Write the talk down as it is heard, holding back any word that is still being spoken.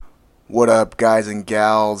What up, guys and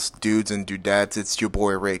gals, dudes and dudettes? It's your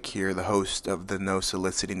boy Rick here, the host of the No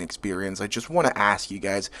Soliciting Experience. I just want to ask you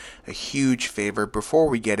guys a huge favor before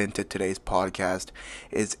we get into today's podcast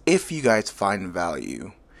is if you guys find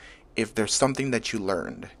value, if there's something that you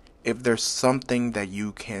learned, if there's something that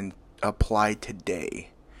you can apply today,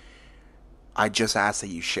 I just ask that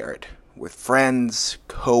you share it with friends,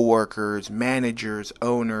 coworkers, managers,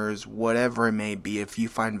 owners, whatever it may be. If you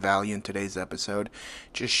find value in today's episode,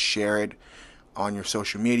 just share it on your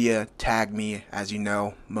social media. Tag me, as you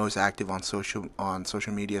know, most active on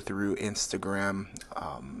social media through Instagram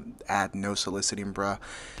at No Soliciting Bruh.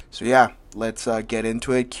 So yeah, let's get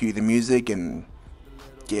into it. Cue the music and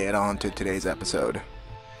get on to today's episode.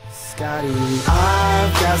 Scotty,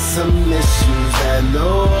 I've got some issues that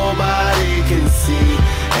nobody can see,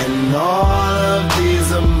 and all of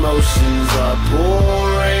these emotions are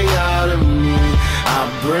pouring out of me. I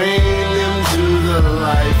bring them to the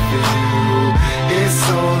light for you. It's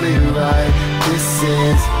only right. This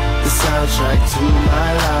is the soundtrack to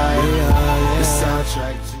my life. The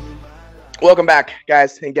soundtrack to Welcome back,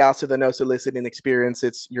 guys and gals, to the No Soliciting Experience.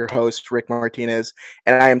 It's your host, Rick Martinez,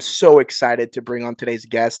 and I am so excited to bring on today's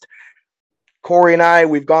guest. Corey and I,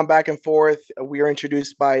 we've gone back and forth. We are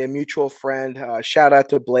introduced by a mutual friend. Shout out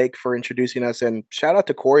to Blake for introducing us, and shout out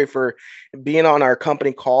to Corey for being on our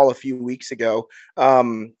company call a few weeks ago.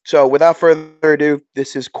 So without further ado,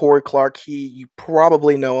 this is Corey Clark. You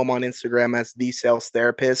probably know him on Instagram as The Sales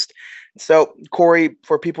Therapist. So, Corey,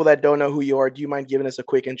 for people that don't know who you are, do you mind giving us a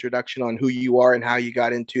quick introduction on who you are and how you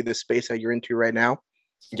got into the space that you're into right now?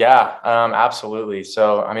 Yeah, absolutely.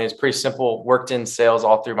 So, I mean, it's pretty simple. Worked in sales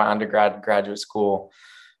all through my undergrad, graduate school.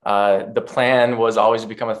 The plan was always to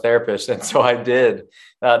become a therapist, and so I did.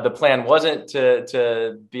 The plan wasn't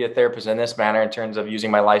to be a therapist in this manner in terms of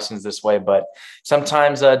using my license this way, but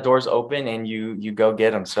sometimes doors open and you go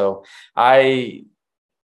get them. So,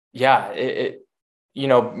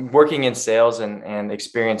 working in sales and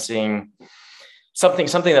experiencing something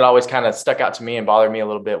that always kind of stuck out to me and bothered me a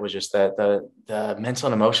little bit was just that the mental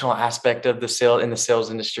and emotional aspect of the sales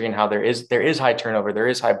industry, and how there is high turnover, there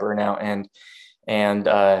is high burnout, and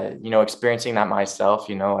experiencing that myself.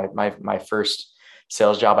 My first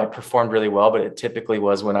sales job, I performed really well, but it typically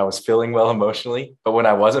was when I was feeling well emotionally. But when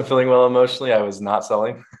I wasn't feeling well emotionally, I was not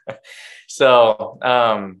selling. So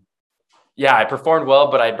I performed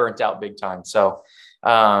well, but I burnt out big time. So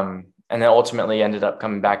and then ultimately ended up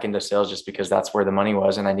coming back into sales just because that's where the money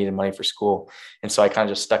was and I needed money for school. And so I kind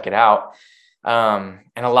of just stuck it out. And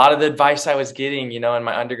a lot of the advice I was getting, in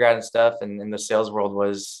my undergrad and stuff and in the sales world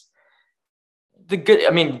was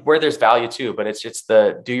where there's value too, but it's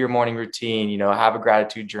the do your morning routine, have a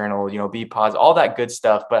gratitude journal, be positive, all that good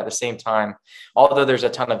stuff. But at the same time, although there's a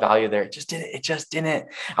ton of value there, it just didn't.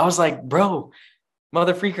 I was like, bro,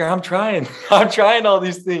 mother freaker, I'm trying all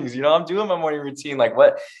these things, I'm doing my morning routine. Like,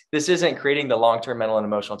 what? This isn't creating the long-term mental and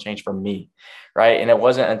emotional change for me. Right. And it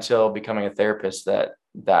wasn't until becoming a therapist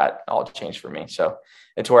that all changed for me. So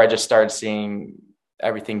it's where I just started seeing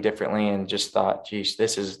everything differently and just thought, geez,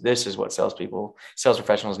 this is what sales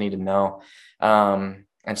professionals need to know. And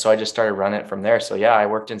so I just started running it from there. So yeah, I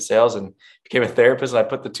worked in sales and became a therapist, and I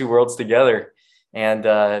put the two worlds together. And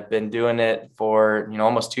been doing it for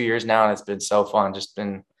almost 2 years now, and it's been so fun. Just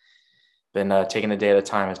been taking a day at a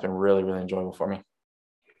time. It's been really, really enjoyable for me.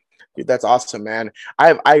 Dude, that's awesome, man.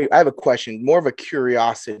 I have a question, more of a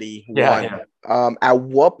curiosity one. At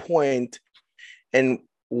what point and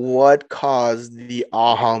what caused the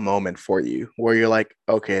aha moment for you, where you're like,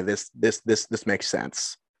 okay, this makes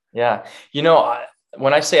sense? Yeah,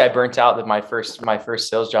 when I say I burnt out with my first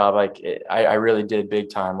sales job, I really did big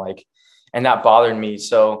time, and that bothered me.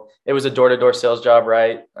 So it was a door-to-door sales job,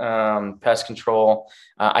 right? Pest control.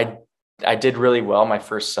 I did really well my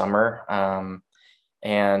first summer.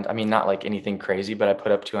 And I mean, not like anything crazy, but I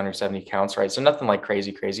put up 270 counts, right? So nothing like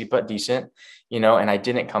crazy, but decent, and I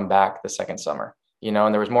didn't come back the second summer,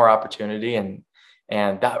 and there was more opportunity, and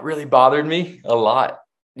that really bothered me a lot.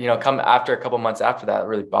 Come after a couple months after that, it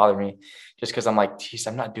really bothered me just because I'm like, geez,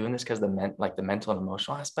 I'm not doing this because the mental and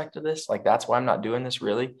emotional aspect of this, that's why I'm not doing this,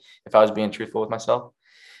 really, if I was being truthful with myself.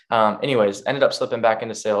 Anyways, ended up slipping back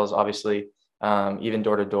into sales, obviously, even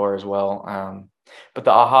door to door as well. But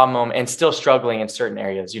the aha moment, and still struggling in certain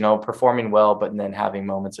areas, performing well, but then having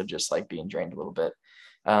moments of just being drained a little bit.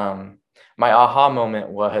 My aha moment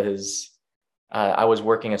was I was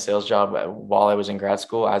working a sales job while I was in grad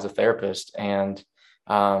school as a therapist. And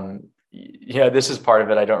this is part of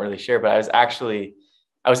it I don't really share, but I was actually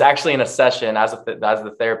in a session as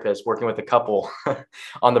the therapist working with a couple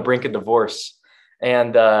on the brink of divorce.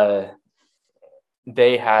 And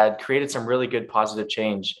they had created some really good positive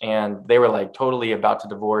change, and they were like totally about to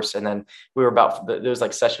divorce. And then we were it was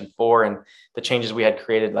like session 4, and the changes we had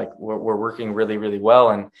created like were working really, really well.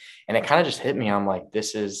 And it kind of just hit me. I'm like,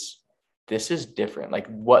 this is different. Like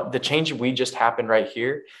what the change we just happened right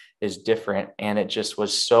here is different. And it just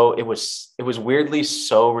was it was weirdly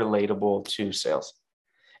so relatable to sales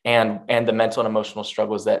and the mental and emotional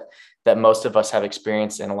struggles that most of us have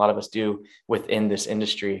experienced, and a lot of us do within this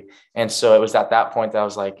industry. And so it was at that point that I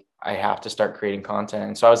was like, I have to start creating content.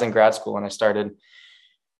 And so I was in grad school, and I started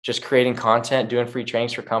just creating content, doing free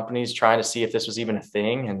trainings for companies, trying to see if this was even a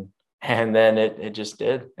thing. And then it just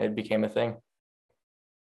did. It became a thing.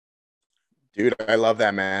 Dude, I love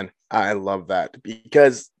that, man. I love that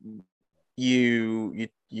because you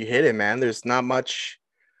hit it, man. There's not much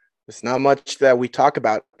that we talk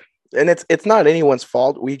about, and it's not anyone's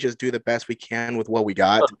fault. We just do the best we can with what we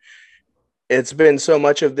got. It's been so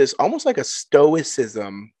much of this, almost like a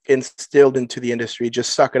stoicism instilled into the industry.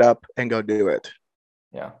 Just suck it up and go do it.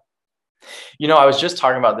 Yeah. I was just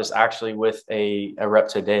talking about this actually with a rep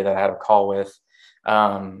today that I had a call with,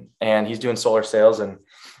 and he's doing solar sales,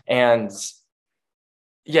 and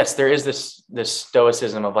yes, there is this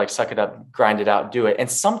stoicism of like, suck it up, grind it out, do it. And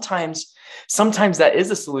sometimes that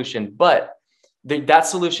is a solution, but that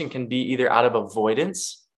solution can be either out of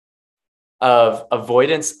avoidance of,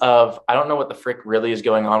 I don't know what the frick really is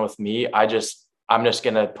going on with me. I'm just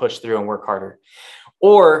going to push through and work harder.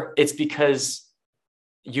 Or it's because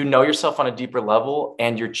you know yourself on a deeper level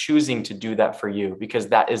and you're choosing to do that for you because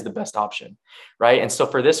that is the best option. Right. And so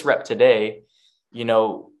for this rep today,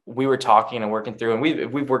 we were talking and working through, and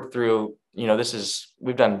we've worked through,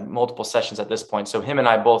 we've done multiple sessions at this point. So him and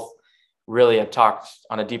I both really have talked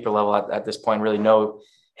on a deeper level at this point, really know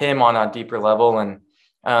him on a deeper level, and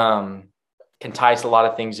can tie a lot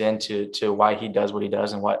of things into why he does what he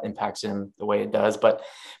does and what impacts him the way it does. But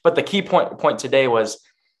the key point today was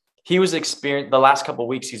he was the last couple of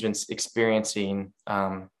weeks he's been experiencing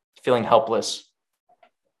feeling helpless.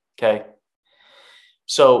 Okay.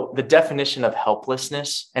 So the definition of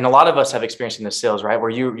helplessness, and a lot of us have experienced in the sales, right? Where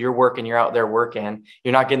you're working, you're out there working,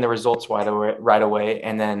 you're not getting the results right away.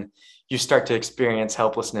 And then you start to experience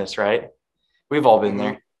helplessness, right? We've all been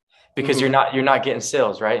there because you're not getting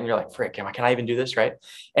sales, right? And you're like, frick, can I even do this? Right.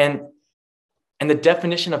 And the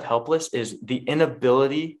definition of helpless is the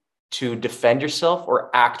inability to defend yourself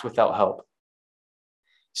or act without help.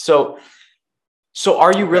 So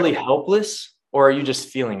are you really helpless, or are you just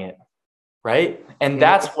feeling it? Right. And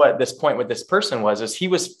that's what this point with this person is he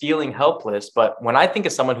was feeling helpless. But when I think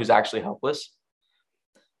of someone who's actually helpless,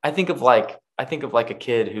 I think of like a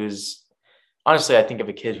kid who's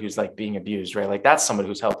like being abused, right? Like that's somebody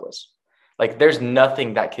who's helpless. Like there's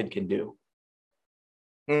nothing that kid can do.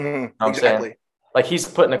 Mm-hmm. You know what I'm Exactly. saying? Like he's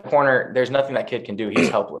put in a corner. There's nothing that kid can do. He's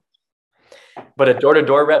helpless. But a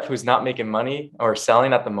door-to-door rep who's not making money or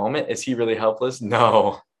selling at the moment, is he really helpless?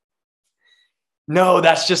 No,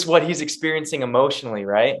 that's just what he's experiencing emotionally,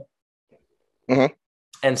 right? Mm-hmm.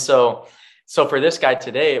 And so for this guy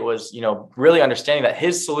today, it was, really understanding that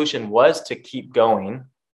his solution was to keep going,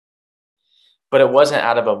 but it wasn't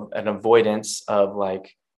out of an avoidance of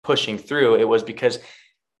like pushing through. It was because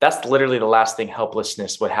that's literally the last thing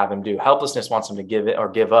helplessness would have him do. Helplessness wants him to give it or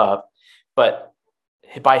give up, but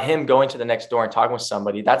by him going to the next door and talking with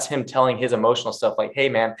somebody, that's him telling his emotional stuff like, hey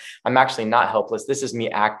man, I'm actually not helpless. This is me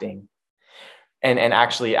acting. And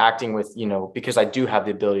actually acting with, because I do have the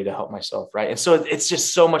ability to help myself. Right. And so it's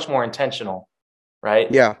just so much more intentional.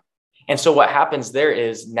 Right. Yeah. And so what happens there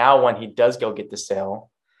is now when he does go get the sale,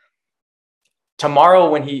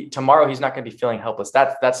 tomorrow he's not going to be feeling helpless.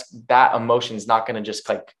 That emotion is not going to just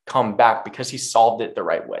like come back because he solved it the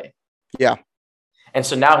right way. Yeah. And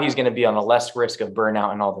so now he's going to be on a less risk of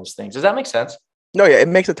burnout and all those things. Does that make sense? No, yeah, it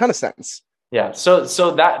makes a ton of sense. Yeah. So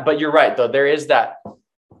but you're right though. There is that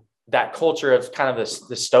culture of kind of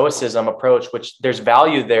the stoicism approach, which there's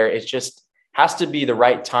value there. It just has to be the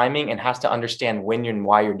right timing and has to understand when and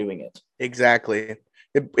why you're doing it. Exactly.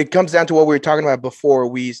 It comes down to what we were talking about before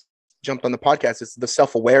we jumped on the podcast. It's the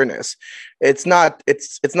self-awareness. It's not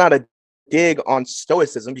a dig on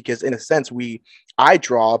stoicism because in a sense, I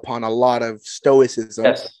draw upon a lot of stoicism,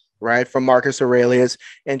 yes, right? From Marcus Aurelius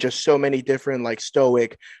and just so many different like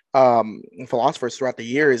stoic philosophers throughout the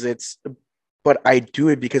years. But I do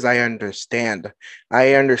it because I understand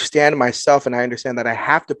myself, and I understand that I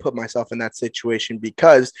have to put myself in that situation,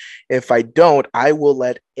 because if I don't, I will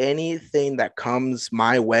let anything that comes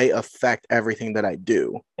my way affect everything that I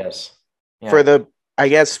do. Yes. Yeah. I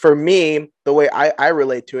guess for me, the way I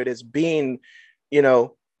relate to it is being,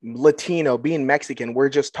 Latino, being Mexican, we're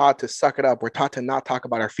just taught to suck it up. We're taught to not talk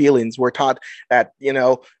about our feelings. We're taught that,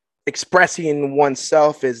 expressing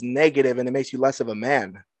oneself is negative and it makes you less of a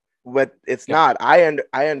man. But it's not. I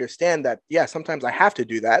understand that, yeah, sometimes I have to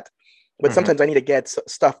do that, but sometimes I need to get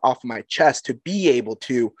stuff off my chest to be able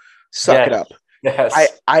to suck it up. Yes.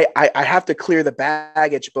 I have to clear the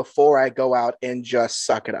baggage before I go out and just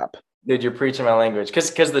suck it up. Dude, you're preaching my language.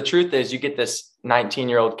 Because the truth is, you get this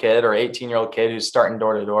 19-year-old kid or 18-year-old kid who's starting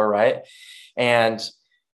door to door, right? And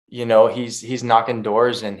he's knocking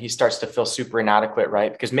doors and he starts to feel super inadequate,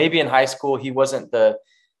 right? Because maybe in high school he wasn't the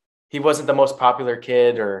most popular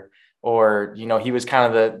kid, or he was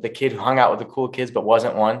kind of the kid who hung out with the cool kids but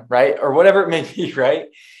wasn't one, right? Or whatever it may be, right?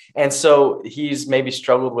 And so he's maybe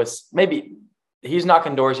struggled with, maybe he's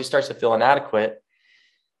knocking doors, he starts to feel inadequate.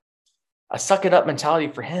 A suck it up mentality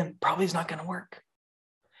for him probably is not going to work,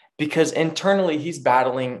 because internally he's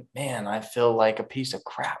battling, man, I feel like a piece of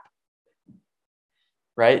crap,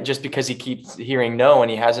 right? Just because he keeps hearing no, and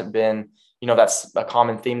he hasn't been, that's a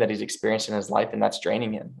common theme that he's experienced in his life, and that's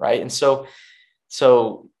draining him, right? And so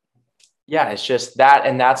yeah, it's just that.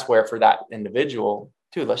 And that's where, for that individual,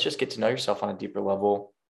 dude, let's just get to know yourself on a deeper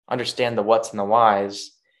level, understand the what's and the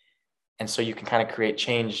whys. And so you can kind of create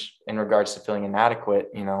change in regards to feeling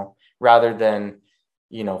inadequate, rather than,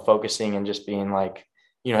 focusing and just being like,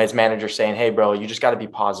 his manager saying, hey, bro, you just got to be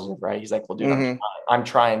positive, right? He's like, well, dude, I'm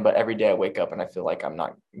trying, but every day I wake up and I feel like I'm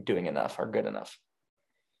not doing enough or good enough.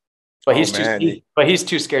 But he's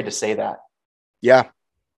too scared to say that. Yeah.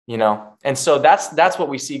 And so that's what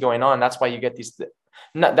we see going on. That's why you get these,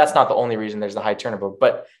 that's not the only reason there's the high turnover,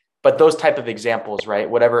 but those type of examples, right?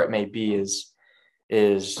 Whatever it may be is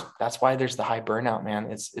that's why there's the high burnout,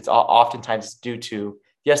 man. It's oftentimes due to,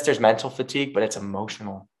 yes, there's mental fatigue, but it's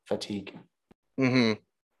emotional fatigue.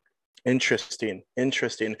 Interesting.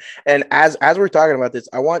 And as we're talking about this,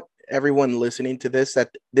 I want everyone listening to this,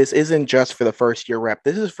 that this isn't just for the first year rep.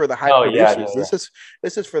 This is for the high producers. Yeah.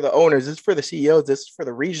 This is for the owners. This is for the CEOs. This is for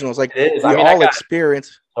the regionals. Like, we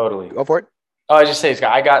experience. Totally. Go for it. Oh, I just say,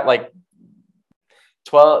 I got like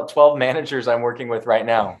 12 managers I'm working with right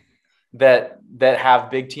now that have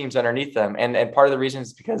big teams underneath them. And part of the reason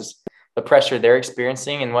is because the pressure they're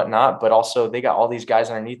experiencing and whatnot, but also they got all these guys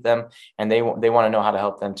underneath them, and they want to know how to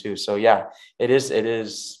help them too. So yeah, it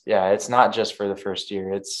is. Yeah. It's not just for the first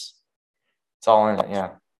year. It's all in it.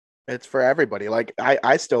 Yeah. It's for everybody. Like,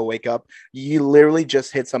 I still wake up, you literally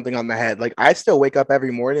just hit something on the head. Like, I still wake up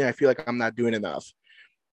every morning. I feel like I'm not doing enough.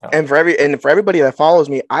 Oh. And for everybody that follows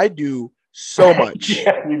me, I do so much.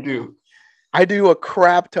 Yeah, you do. I do a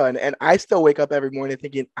crap ton, and I still wake up every morning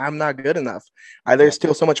thinking I'm not good enough. There's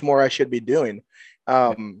still so much more I should be doing.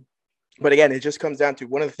 But again, it just comes down to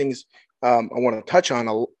one of the things I want to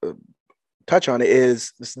touch on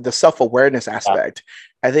is the self-awareness aspect.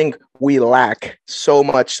 I think we lack so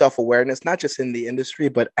much self-awareness, not just in the industry,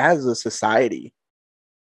 but as a society.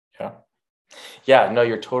 Yeah, no,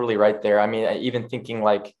 you're totally right there. I mean, even thinking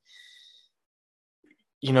like,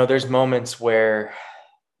 there's moments where,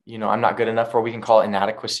 I'm not good enough, or we can call it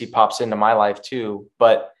inadequacy, pops into my life too.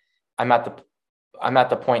 But I'm at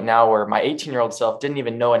the point now where my 18-year-old self didn't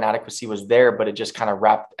even know inadequacy was there, but it just kind of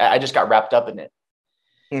I just got wrapped up in it.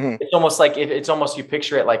 It's almost like, you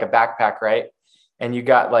picture it like a backpack, right? And you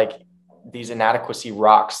got like these inadequacy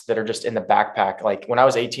rocks that are just in the backpack. Like, when I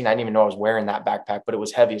was 18, I didn't even know I was wearing that backpack, but it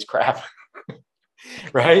was heavy as crap.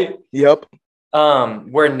 Right? Yep.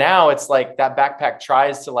 Where now it's like that backpack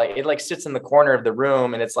tries to it sits in the corner of the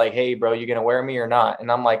room, and it's like, hey bro, you gonna wear me or not? And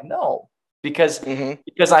I'm like, no, because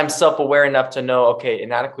I'm self-aware enough to know, okay,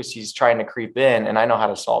 inadequacy is trying to creep in, and I know how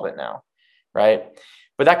to solve it now. Right.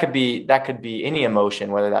 But that could be any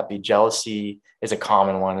emotion, whether that be jealousy is a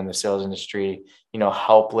common one in the sales industry,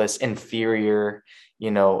 helpless, inferior,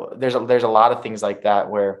 there's a lot of things like that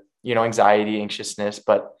where, anxiety, anxiousness,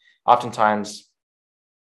 but oftentimes,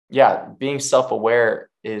 yeah, being self-aware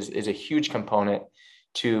is a huge component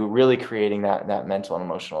to really creating that mental and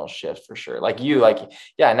emotional shift, for sure.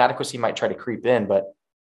 Inadequacy might try to creep in, but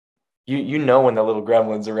when the little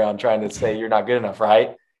gremlin's around trying to say you're not good enough,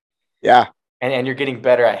 right? Yeah. And you're getting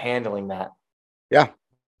better at handling that. Yeah.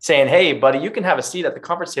 Saying, hey, buddy, you can have a seat at the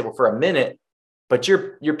conference table for a minute, but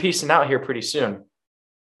you're piecing out here pretty soon.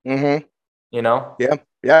 Yeah.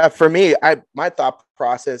 Yeah. For me, my thought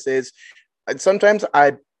process is, sometimes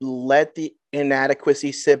I let the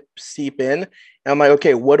inadequacy seep in, and I'm like,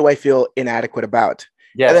 okay, what do I feel inadequate about?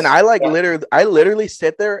 Yes. And then I literally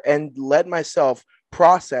sit there and let myself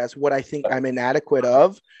process what I think I'm inadequate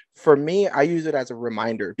of. For me, I use it as a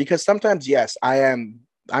reminder, because sometimes, yes, I'm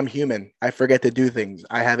human. I forget to do things.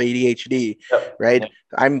 I have ADHD, right?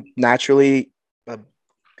 I'm naturally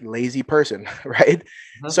lazy person, right?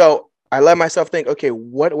 Mhm. So I let myself think, okay,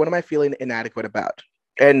 what am I feeling inadequate about?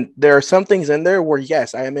 And there are some things in there where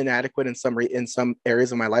yes, I am inadequate in some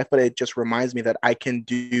areas of my life, but it just reminds me that I can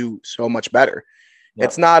do so much better.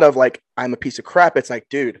 It's Yep. not of like I'm a piece of crap. It's like,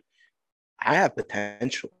 dude, I have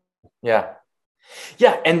potential. Yeah.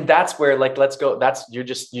 Yeah. And that's where, like, let's go. That's, you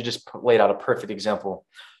just laid out a perfect example.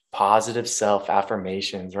 Positive self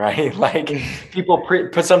affirmations, right? Like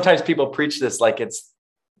but sometimes people preach this like it's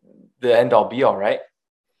the end all be all, right?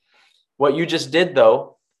 What you just did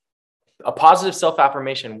though, a positive self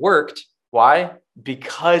affirmation worked. Why?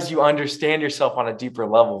 Because you understand yourself on a deeper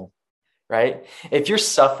level, right? If you're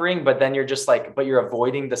suffering, but then you're just like, but you're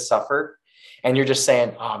avoiding the suffer and you're just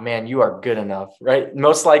saying, oh man, you are good enough, right?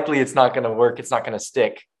 Most likely it's not going to work. It's not going to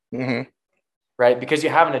stick, Mm-hmm. right? Because you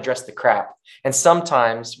haven't addressed the crap. And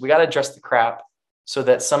sometimes we got to address the crap so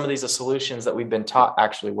that some of these solutions that we've been taught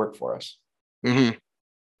actually work for us. Mm-hmm.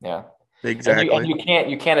 Yeah. And Exactly.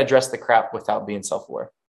 you can't address the crap without being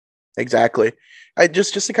self-aware. Exactly. I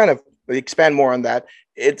just to kind of expand more on that.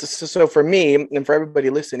 It's so for me and for everybody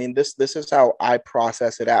listening, this is how I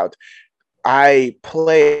process it out. I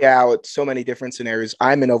play out so many different scenarios.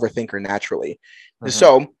 I'm an overthinker naturally. Mm-hmm.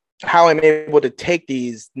 So how I'm able to take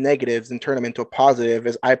these negatives and turn them into a positive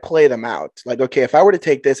is I play them out. Like, okay, if I were to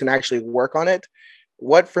take this and actually work on it,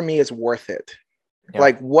 what for me is worth it? Yeah.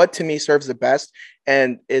 Like what to me serves the best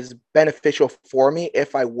and is beneficial for me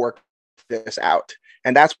if I work this out.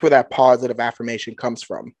 And that's where that positive affirmation comes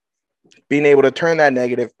from. Being able to turn that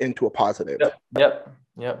negative into a positive.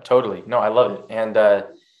 Yep. Totally. No, I love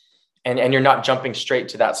it. And you're not jumping straight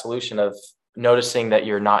to that solution of noticing that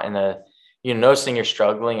you're not in a, you know, noticing you're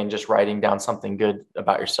struggling and just writing down something good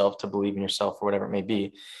about yourself to believe in yourself or whatever it may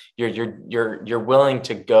be. You're willing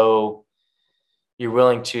to go, you're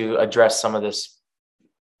willing to address some of this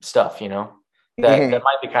stuff, you know, that Mm-hmm.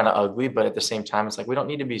 might be kind of ugly, but at the same time, it's like, we don't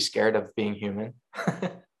need to be scared of being human.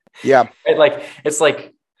 Yeah. Right? Like, it's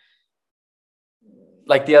like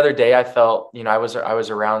the other day I felt, you know, I was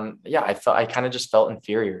around, yeah, I kind of just felt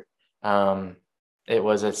inferior. Um, it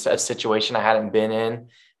was a situation I hadn't been in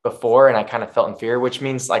before. And I kind of felt inferior, which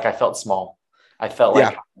means like I felt small. I felt Yeah.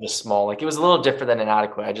 like just small, like it was a little different than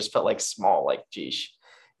inadequate. I just felt like small, like, geesh,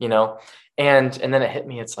 you know? And then it hit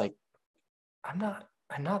me. It's like, I'm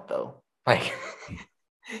not though. Like,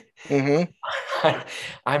 Mm-hmm.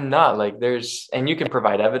 I'm not like and you can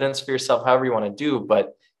provide evidence for yourself, however you want to do,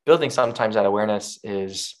 but building sometimes that awareness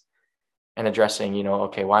is, and addressing, you know,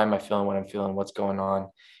 okay, why am I feeling what I'm feeling? What's going on?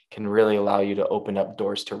 Can really allow you to open up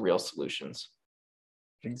doors to real solutions.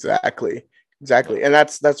 Exactly. Yeah. Exactly. And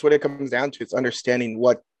that's what it comes down to. It's understanding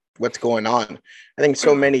what's going on. I think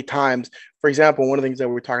so many times, for example, one of the things that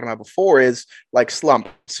we were talking about before is like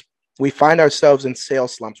slumps. We find ourselves in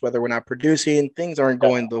sales slumps, whether we're not producing, things aren't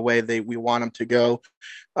going the way we want them to go.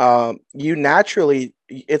 You naturally,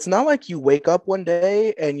 it's not like you wake up one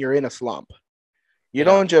day and you're in a slump. You Yeah.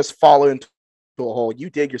 don't just fall into a hole. You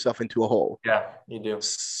dig yourself into a hole. Yeah, you do.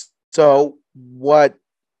 So what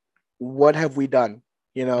have we done,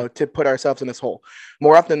 to put ourselves in this hole?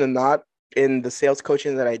 More often than not, in the sales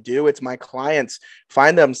coaching that I do, it's my clients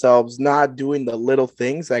find themselves not doing the little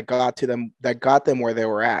things that got them where they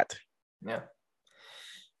were at. Yeah.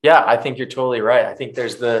 Yeah, I think you're totally right. I think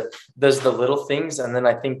there's the little things, and then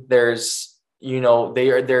I think there's, you know,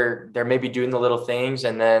 they're maybe doing the little things,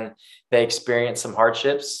 and then they experience some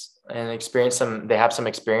hardships and they have some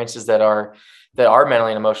experiences that are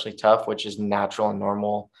mentally and emotionally tough, which is natural and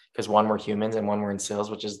normal because one, we're humans, and one, we're in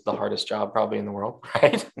sales, which is the hardest job probably in the world,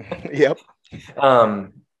 right? Yep.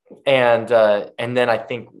 um, and then I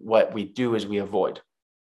think what we do is we avoid.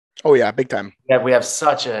 Oh yeah, big time. Yeah,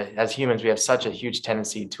 as humans, we have such a huge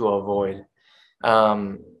tendency to avoid.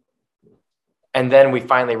 Um, and then we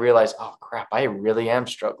finally realize, oh crap, I really am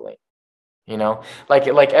struggling. You know, like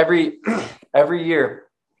every every year,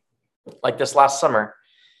 like this last summer,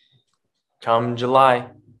 come July,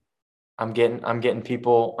 I'm getting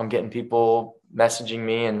people messaging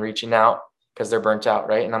me and reaching out because they're burnt out,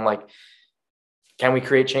 right? And I'm like, can we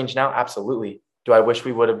create change now? Absolutely. Do I wish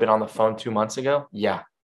we would have been on the phone 2 months ago? Yeah.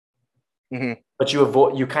 Mm-hmm. But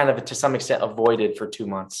you kind of to some extent avoided for 2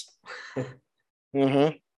 months.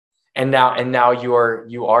 Mm-hmm. And now you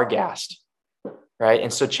are gassed, right?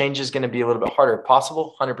 And so change is going to be a little bit harder.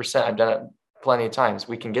 Possible, 100%. I've done it plenty of times.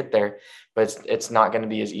 We can get there, but it's not going to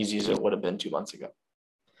be as easy as it would have been 2 months ago.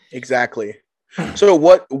 Exactly. So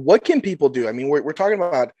what can people do? I mean, we're talking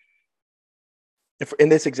about, if in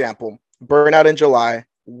this example, burnout in July.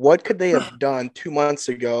 What could they have done 2 months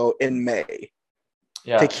ago in May to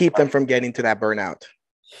Yeah. keep them from getting to that burnout?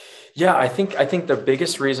 Yeah, I think the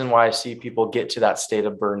biggest reason why I see people get to that state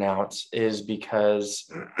of burnout is because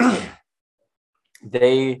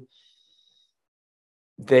they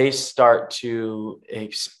they start to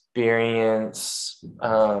experience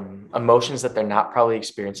emotions that they're not probably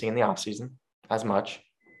experiencing in the off season as much.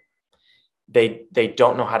 They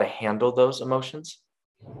don't know how to handle those emotions,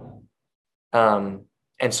 and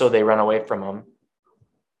so they run away from them.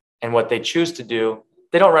 And what they choose to do,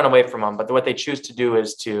 they don't run away from them, but what they choose to do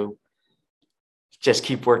is to just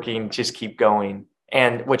keep working, just keep going,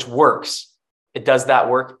 and which works. It does that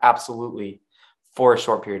work absolutely for a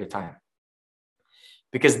short period of time.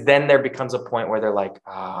 Because then there becomes a point where they're like,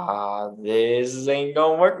 this ain't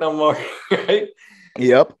gonna work no more. Right?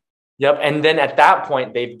 Yep. Yep. And then at that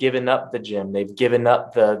point, they've given up the gym, they've given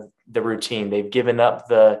up the routine, they've given up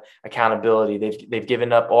the accountability, they've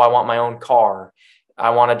given up, oh, I want my own car,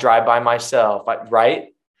 I want to drive by myself, right?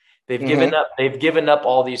 They've given up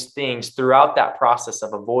all these things throughout that process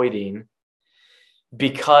of avoiding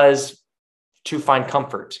because to find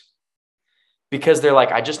comfort. Because they're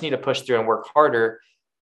like, I just need to push through and work harder.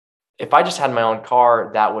 If I just had my own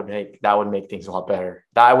car, that would make things a lot better.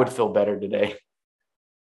 That I would feel better today.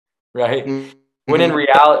 Right. Mm-hmm. When in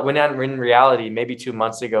reality, maybe 2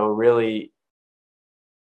 months ago, really,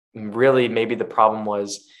 maybe the problem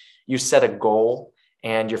was you set a goal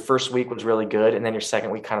and your first week was really good. And then your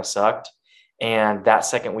second week kind of sucked. And that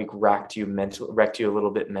second week wrecked you a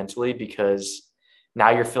little bit mentally, because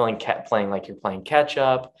now you're playing like you're playing catch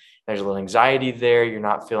up. There's a little anxiety there. You're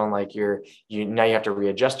not feeling like now you have to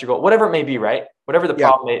readjust your goal, whatever it may be, right? Whatever the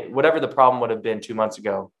problem would have been 2 months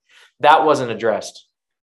ago, that wasn't addressed.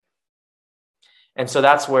 And so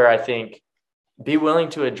that's where I think be willing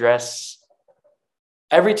to address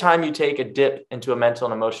every time you take a dip into a mental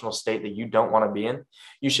and emotional state that you don't want to be in,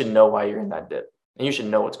 you should know why you're in that dip and you should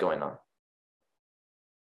know what's going on.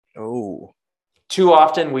 Oh, too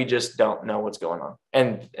often we just don't know what's going on.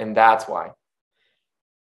 And that's why.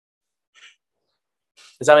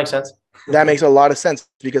 Does that make sense? That makes a lot of sense,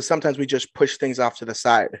 because sometimes we just push things off to the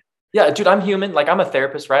side. Yeah, dude, I'm human. Like, I'm a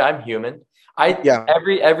therapist, right? I'm human.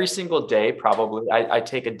 Every single day, probably, I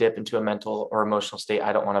take a dip into a mental or emotional state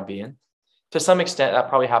I don't want to be in. To some extent, that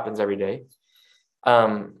probably happens every day.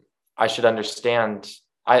 I should understand.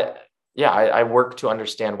 I work to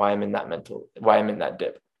understand why I'm in that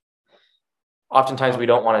dip. Oftentimes we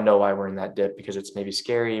don't want to know why we're in that dip because it's maybe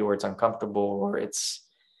scary or it's uncomfortable or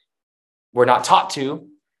we're not taught to.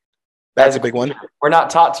 That's a big one. We're not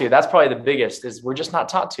taught to. That's probably the biggest, is we're just not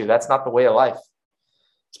taught to. That's not the way of life,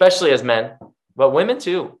 especially as men, but women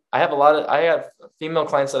too. I have female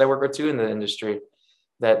clients that I work with too in the industry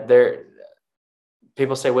that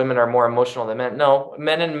people say women are more emotional than men. No,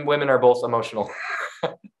 men and women are both emotional.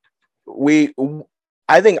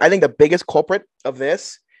 I think the biggest culprit of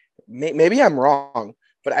this, maybe I'm wrong,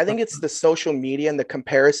 but I think it's the social media and the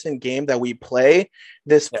comparison game that we play,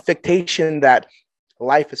 this fictation that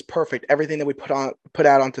life is perfect. Everything that we put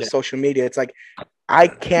out onto social media, it's like, I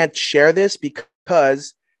can't share this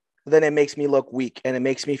because then it makes me look weak and it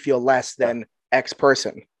makes me feel less than X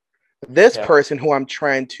person. This person who I'm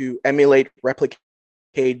trying to emulate, replicate,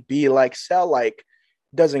 be like, sell like,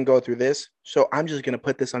 doesn't go through this. So I'm just going to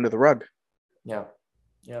put this under the rug. Yeah.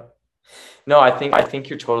 Yeah. No, I think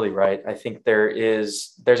you're totally right. I think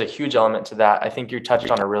there's a huge element to that. I think you touched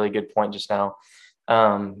on a really good point just now.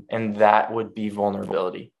 And that would be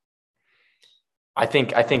vulnerability. I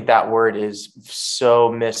think that word is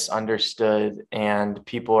so misunderstood, and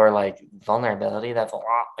people are like, vulnerability, that's a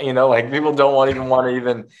lot, like people don't want to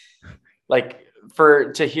even like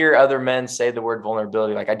to hear other men say the word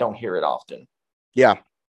vulnerability. Like, I don't hear it often. Yeah.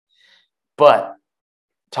 But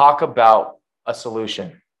talk about a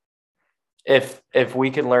solution. If we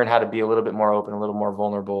could learn how to be a little bit more open, a little more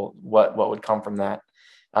vulnerable, what would come from that?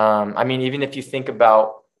 I mean, even if you think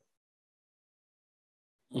about,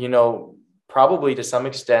 probably to some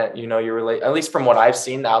extent, at least from what I've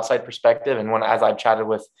seen, the outside perspective, and as I've chatted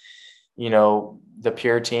with, the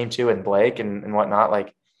Pure team too, and Blake and whatnot,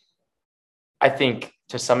 like, I think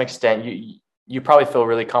to some extent you probably feel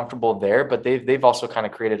really comfortable there, but they've also kind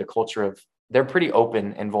of created a culture of, they're pretty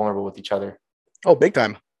open and vulnerable with each other. Oh, big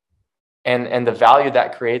time. And the value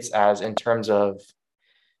that creates in terms of,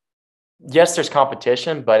 yes, there's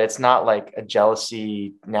competition, but it's not like a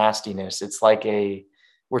jealousy nastiness. It's like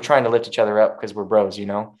we're trying to lift each other up because we're bros,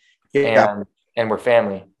 and we're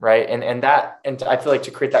family. Right. And I feel like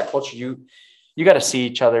to create that culture, you got to see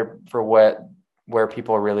each other for where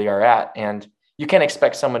people really are at. And you can't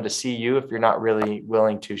expect someone to see you if you're not really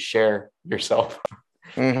willing to share yourself.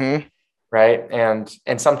 Mm-hmm. Right.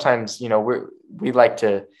 And sometimes, we like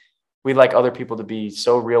to we like other people to be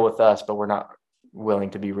so real with us, but we're not willing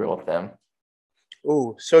to be real with them.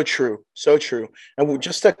 Oh, so true. So true. And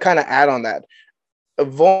just to kind of add on that, a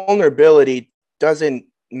vulnerability doesn't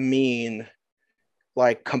mean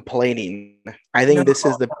like complaining. I think this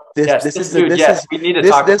is the we need to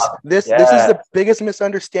talk about this is the biggest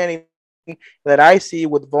misunderstanding that I see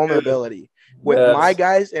with vulnerability. With my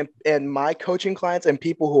guys and my coaching clients and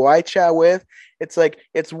people who I chat with, it's like,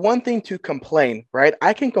 it's one thing to complain, right?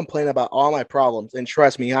 I can complain about all my problems. And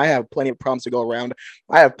trust me, I have plenty of problems to go around.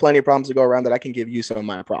 I have plenty of problems to go around that I can give you some of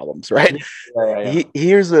my problems, right?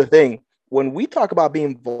 Here's the thing. When we talk about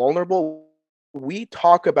being vulnerable, we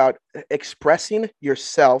talk about expressing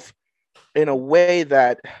yourself in a way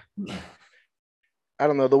that, I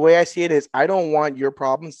don't know, the way I see it is, I don't want your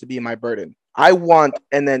problems to be my burden. I want,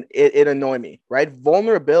 and then it annoy me, right?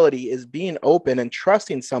 Vulnerability is being open and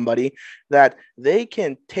trusting somebody that they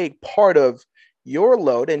can take part of your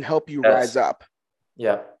load and help you rise up.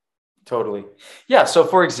 Yeah, totally. Yeah. So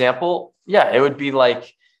for example, it would be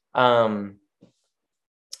like, let's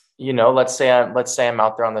say I'm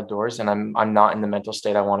out there on the doors and I'm not in the mental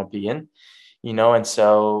state I want to be in, and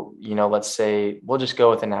so, let's say we'll just go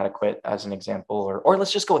with inadequate as an example, or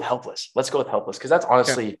let's just go with helpless. Let's go with helpless. Cause that's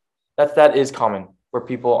honestly, that is common, where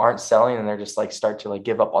people aren't selling and they're just like start to like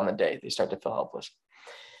give up on the day. They start to feel helpless.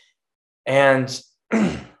 And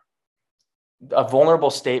a vulnerable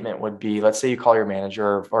statement would be, let's say you call your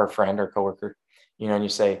manager or a friend or coworker, and you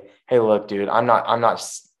say, hey, look, dude, I'm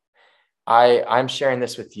sharing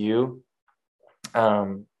this with you.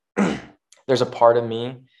 There's a part of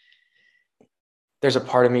me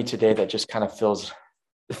today that just kind of feels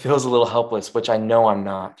a little helpless, which I know I'm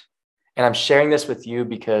not. And I'm sharing this with you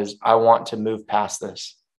because I want to move past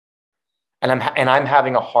this. And I'm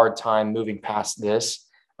having a hard time moving past this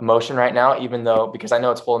emotion right now, because I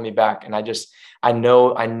know it's holding me back. And I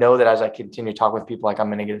know that as I continue to talk with people, like I'm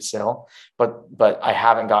going to get a sale, but I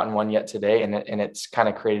haven't gotten one yet today. And it's kind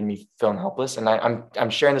of created me feeling helpless. And I'm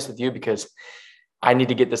sharing this with you because I need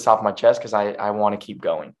to get this off my chest because I want to keep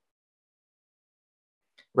going.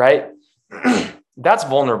 Right? That's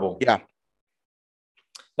vulnerable. Yeah.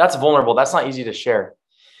 That's vulnerable. That's not easy to share.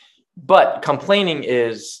 But complaining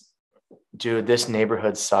is, dude, this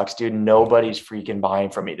neighborhood sucks, dude. Nobody's freaking buying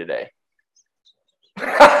from me today.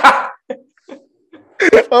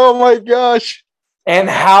 Oh my gosh. And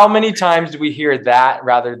how many times do we hear that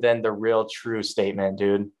rather than the real true statement,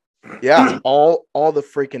 dude? Yeah, all the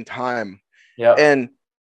freaking time. Yeah. And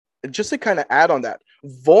just to kind of add on that,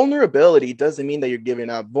 vulnerability doesn't mean that you're giving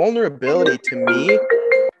up. Vulnerability to me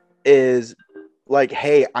is like,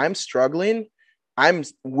 hey, I'm struggling. I'm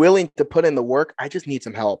willing to put in the work. I just need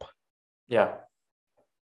some help. Yeah.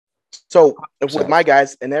 So with my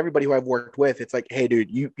guys and everybody who I've worked with, it's like, hey,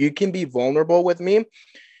 dude, you can be vulnerable with me,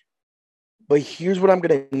 but here's what I'm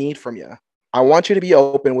going to need from you. I want you to be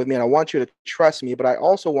open with me and I want you to trust me, but I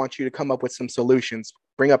also want you to come up with some solutions,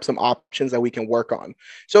 bring up some options that we can work on.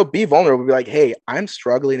 So be vulnerable, be like, hey, I'm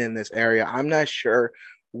struggling in this area. I'm not sure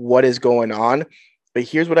what is going on, but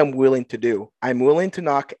here's what I'm willing to do. I'm willing to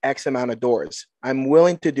knock X amount of doors. I'm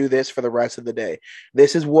willing to do this for the rest of the day.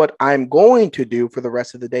 This is what I'm going to do for the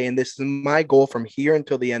rest of the day. And this is my goal from here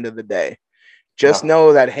until the end of the day. Just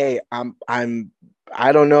know that, hey,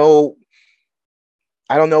 I don't know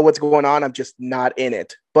what's going on. I'm just not in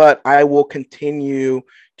it, but I will continue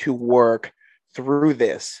to work through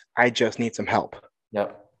this. I just need some help.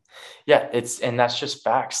 Yep. Yeah, and that's just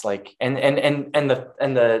facts. Like, and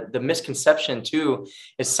the misconception too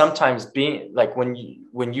is sometimes being like, when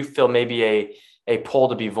you feel maybe a pull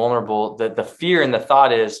to be vulnerable, the fear and the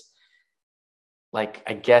thought is like,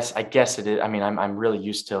 I guess it is. I mean, I'm really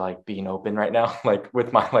used to like being open right now, like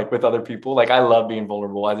with other people. Like I love being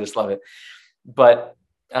vulnerable. I just love it. But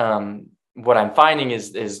what I'm finding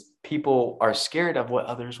is people are scared of what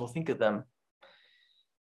others will think of them.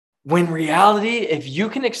 When reality, if you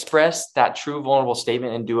can express that true vulnerable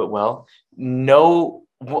statement and do it well,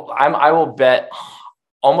 I will bet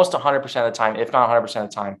almost 100% of the time, if not 100%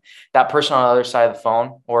 of the time, that person on the other side of the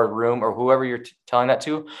phone or room or whoever you're telling that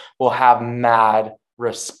to will have mad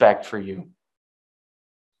respect for you.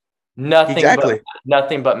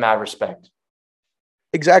 Nothing but mad respect.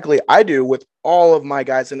 Exactly. I do with all of my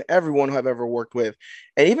guys and everyone who I've ever worked with.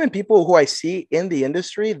 And even people who I see in the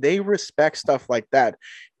industry, they respect stuff like that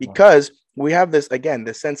because we have this, again,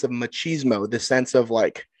 the sense of machismo, the sense of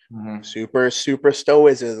like super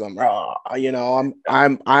stoicism. I'm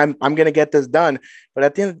going to get this done. But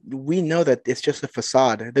at the end, we know that it's just a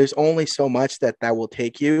facade. There's only so much that will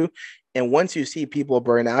take you. And once you see people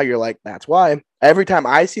burn out, you're like, that's why. Every time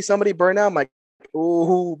I see somebody burn out, I'm like,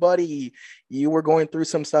 "Oh, buddy, you were going through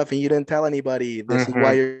some stuff and you didn't tell anybody. This is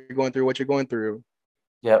why you're going through what you're going through."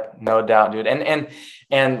 Yep, no doubt, dude.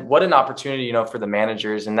 And what an opportunity, for the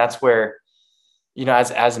managers. And that's where,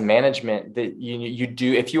 as management, that you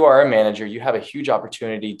do, if you are a manager, you have a huge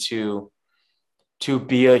opportunity to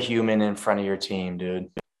be a human in front of your team,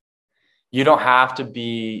 dude. You don't have to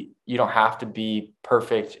be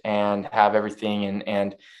perfect and have everything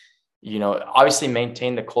and obviously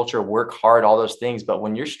maintain the culture, work hard, all those things. But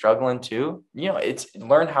when you're struggling too, it's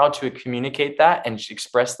learn how to communicate that and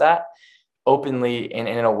express that openly and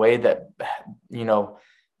in a way that,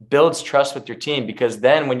 builds trust with your team. Because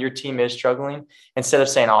then when your team is struggling, instead of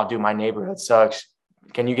saying, "Oh, dude, my neighborhood sucks,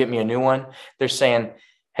 can you get me a new one?" They're saying,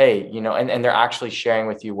 "Hey," and they're actually sharing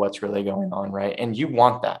with you what's really going on. Right. And you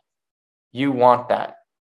want that.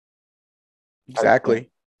 Exactly.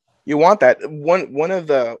 You want that.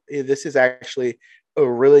 This is actually a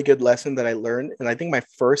really good lesson that I learned. And I think my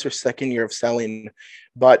first or second year of selling,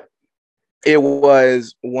 but it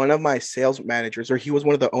was one of my sales managers, or he was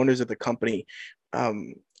one of the owners of the company.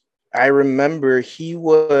 I remember he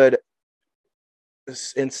would,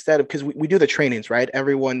 instead of, because we do the trainings, right?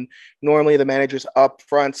 Everyone, normally the manager's up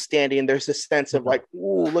front standing. There's this sense of like,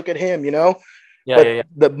 "Ooh, look at him," But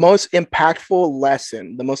the most impactful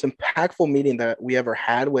lesson, the most impactful meeting that we ever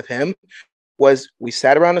had with him was we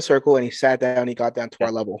sat around a circle and he sat down, he got down to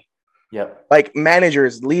our level. Yep. Like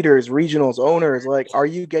managers, leaders, regionals, owners, like, are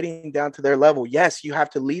you getting down to their level? Yes, you have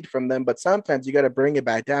to lead from them, but sometimes you got to bring it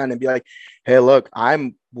back down and be like, "Hey, look,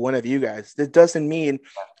 I'm one of you guys." This doesn't mean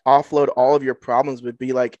offload all of your problems, but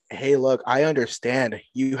be like, "Hey, look, I understand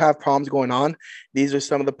you have problems going on. These are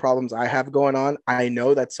some of the problems I have going on. I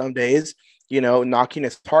know that some days, knocking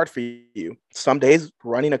is hard for you. Some days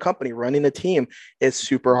running a company, running a team is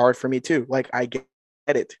super hard for me too. Like, I get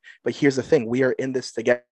it. But here's the thing, we are in this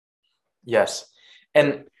together." Yes.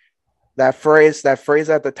 And that phrase that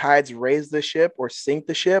the tides raise the ship or sink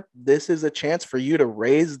the ship, this is a chance for you to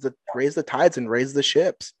raise the tides and raise the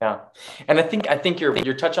ships. Yeah. And I think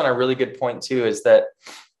you're touching on a really good point too, is that,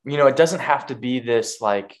 it doesn't have to be this,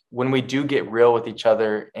 like, when we do get real with each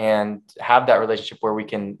other and have that relationship where we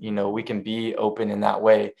can be open in that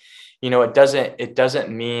way, it doesn't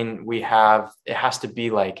mean it has to be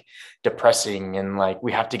like depressing and like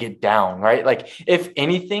we have to get down, right? Like if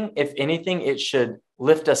anything, it should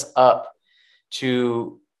lift us up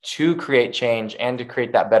to create change and to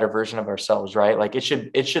create that better version of ourselves, right? Like it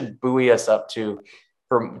should buoy us up to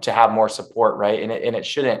have more support, right? And it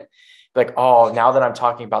shouldn't like, "Oh, now that I'm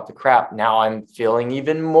talking about the crap, now I'm feeling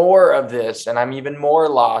even more of this and I'm even more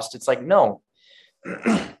lost." It's like, no.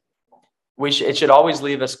 It should always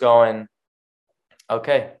leave us going,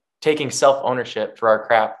 okay, taking self-ownership for our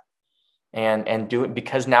crap and do it,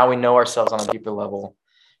 because now we know ourselves on a deeper level.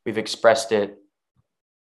 We've expressed it.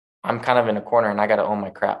 I'm kind of in a corner and I got to own my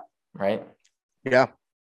crap, right? Yeah,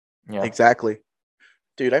 exactly.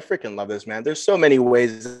 Dude, I freaking love this, man. There's so many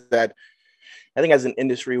ways that I think as an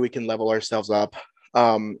industry, we can level ourselves up.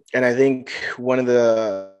 And I think one of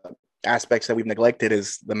the aspects that we've neglected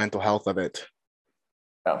is the mental health of it.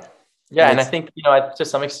 Yeah. And I think, to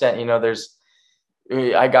some extent,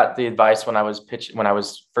 I got the advice when I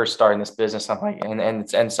was first starting this business. I'm like,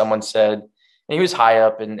 and someone said, and he was high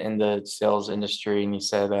up in the sales industry, and he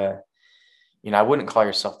said, "I wouldn't call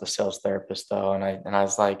yourself the sales therapist though." And I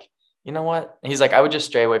was like, "You know what?" And he's like, "I would just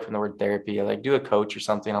stray away from the word therapy, like do a coach or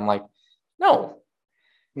something." I'm like, "No,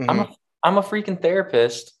 I'm a freaking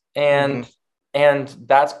therapist." And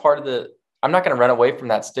that's part of I'm not going to run away from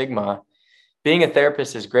that stigma. Being a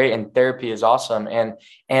therapist is great and therapy is awesome.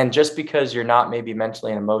 And just because you're not maybe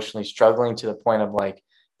mentally and emotionally struggling to the point of like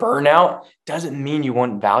burnout doesn't mean you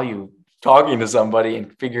won't value talking to somebody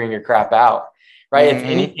and figuring your crap out, right?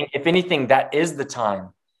 If anything, that is the time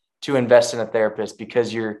to invest in a therapist,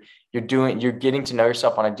 because you're getting to know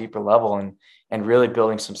yourself on a deeper level and really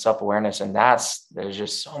building some self-awareness. And there's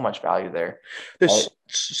just so much value there. There's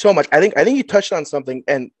so much. I think you touched on something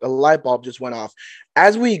and a light bulb just went off.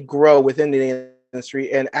 As we grow within the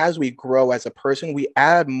industry and as we grow as a person, we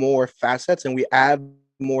add more facets and we add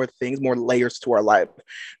more things, more layers to our life.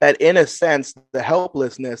 That in a sense, the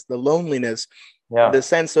helplessness, the loneliness, the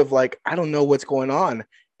sense of like, I don't know what's going on,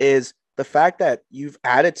 is the fact that you've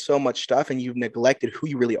added so much stuff and you've neglected who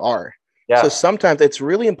you really are. Yeah. So sometimes it's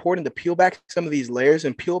really important to peel back some of these layers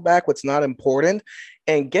and peel back what's not important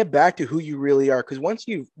and get back to who you really are. Because once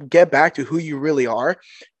you get back to who you really are,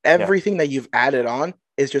 everything that you've added on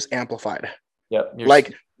is just amplified.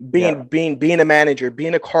 Like being a manager,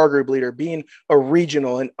 being a car group leader, being a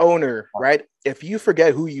regional, an owner, right? If you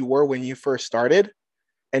forget who you were when you first started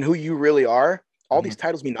and who you really are, all these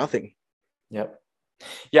titles mean nothing.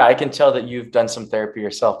 Yeah, I can tell that you've done some therapy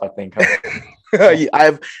yourself, I think. Huh?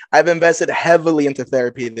 I've invested heavily into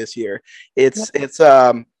therapy this year. It's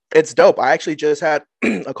dope. I actually just had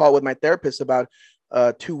a call with my therapist about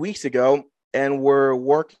 2 weeks ago, and we're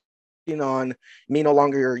working on me no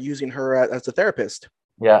longer using her as a therapist.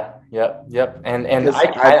 Yeah, yep. And Because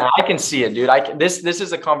I've I can see it, dude. This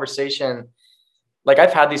is a conversation. Like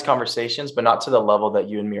I've had these conversations, but not to the level that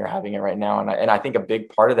you and me are having it right now. And I think a big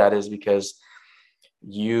part of that is because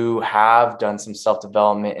you have done some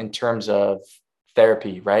self-development in terms of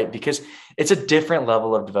therapy, right? Because it's a different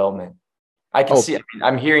level of development. I can oh see, I mean,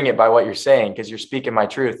 I'm hearing it by what you're saying, because you're speaking my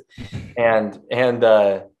truth. And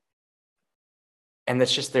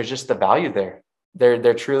it's just, there's just the value there.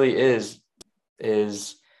 There truly is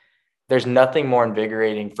there's nothing more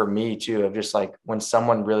invigorating for me too, of just like when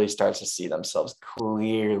someone really starts to see themselves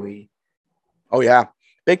clearly. oh yeah,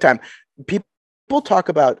 big time. People talk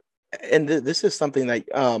about, and this is something that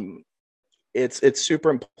it's super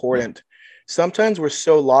important. Sometimes we're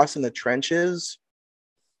so lost in the trenches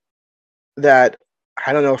that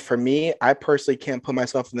I don't know. For me, I personally can't put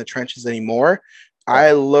myself in the trenches anymore. Yeah.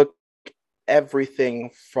 I look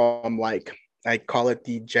everything from, like, I call it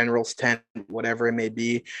the general's tent, whatever it may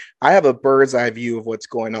be. I have a bird's eye view of what's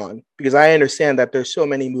going on because I understand that there's so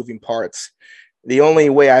many moving parts. The only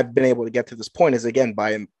way I've been able to get to this point is again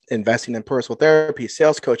by investing in personal therapy,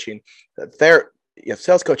 sales coaching,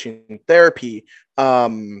 sales coaching, therapy.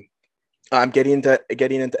 I'm getting into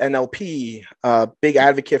NLP, big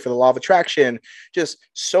advocate for the law of attraction, just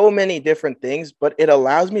so many different things, but it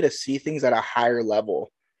allows me to see things at a higher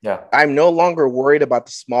level. Yeah. I'm no longer worried about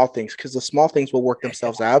the small things because the small things will work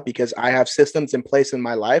themselves out because I have systems in place in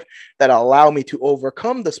my life that allow me to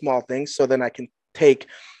overcome the small things. So then I can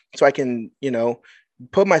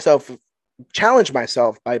put myself, challenge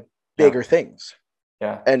myself by bigger things.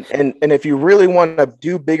 Yeah. And if you really want to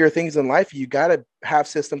do bigger things in life, you got to have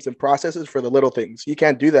systems and processes for the little things. You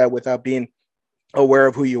can't do that without being aware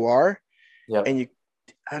of who you are. Yeah. And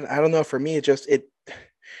I don't know, for me, it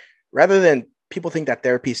rather than people think that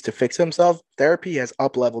therapy is to fix themselves, therapy has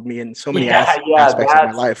up leveled me in so many aspects of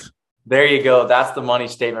my life. There you go. That's the money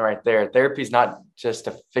statement right there. Therapy is not just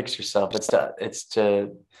to fix yourself. It's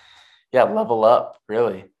to level up,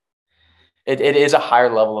 really. It is a higher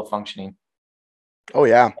level of functioning. Oh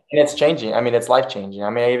yeah. And it's changing. I mean, it's life changing. I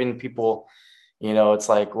mean, even people, it's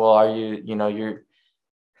like, well, are you, you're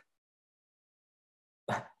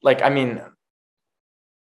like, I mean,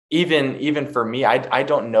 even for me, I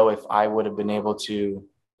don't know if I would have been able to,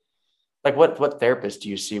 like, what therapist do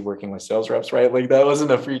you see working with sales reps, right? Like that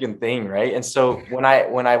wasn't a freaking thing. Right. And so when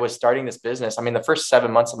I was starting this business, I mean, the first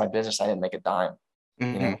 7 months of my business, I didn't make a dime,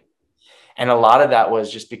 Mm-hmm. And a lot of that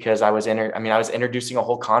was just because I was introducing a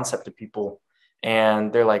whole concept to people.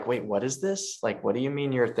 And they're like, wait, what is this? Like, what do you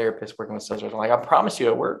mean you're a therapist working with sales reps? I'm like, I promise you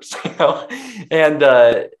it works. And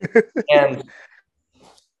and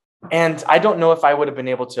and I don't know if I would have been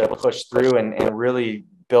able to push through and really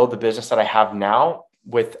build the business that I have now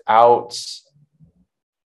without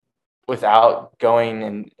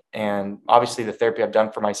going and obviously the therapy I've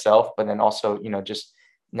done for myself, but then also, just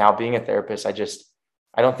now being a therapist,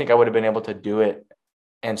 I don't think I would have been able to do it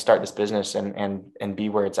and start this business and be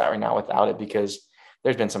where it's at right now without it, because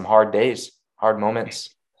there's been some hard days, hard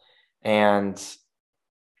moments. And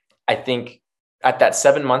I think at that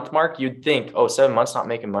 7-month mark, you'd think, 7 months not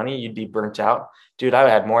making money, you'd be burnt out. Dude, I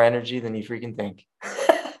had more energy than you freaking think.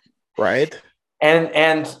 Right. And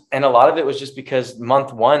a lot of it was just because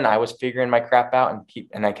month 1, I was figuring my crap out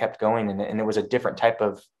and I kept going. And it was a different type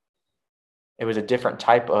of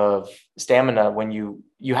stamina when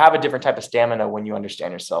you have a different type of stamina when you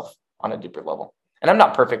understand yourself on a deeper level. And I'm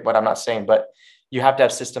not perfect, but I'm not saying, but you have to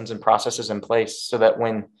have systems and processes in place so that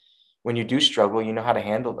when you do struggle, you know how to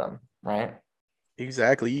handle them. Right.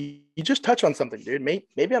 Exactly. You just touch on something, dude.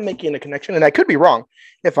 Maybe I'm making a connection, and I could be wrong.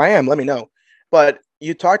 If I am, let me know. But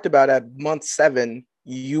you talked about at month 7,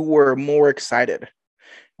 you were more excited.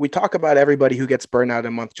 We talk about everybody who gets burned out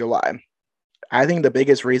in month July. I think the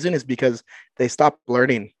biggest reason is because they stop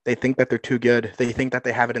learning. They think that they're too good. They think that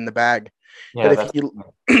they have it in the bag. Yeah,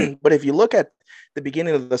 But if you look at the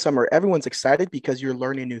beginning of the summer, everyone's excited because you're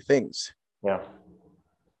learning new things. yeah.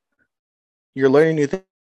 You're learning new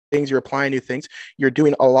things. You're applying new things. You're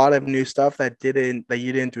doing a lot of new stuff that you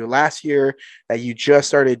didn't do last year, that you just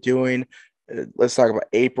started doing. Let's talk about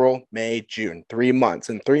April, May, June, 3 months.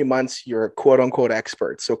 In 3 months, you're a quote unquote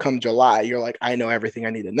expert. So come July, you're like, I know everything I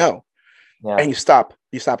need to know. Yeah. And you stop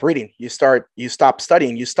reading. You stop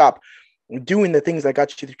studying. You stop doing the things that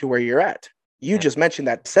got you to where you're at. You just mentioned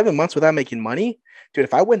that 7 months without making money, dude.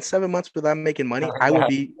 If I went 7 months without making money, I would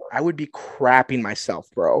be crapping myself,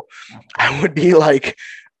 bro. I would be like,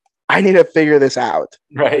 I need to figure this out.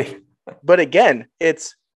 Right. But again,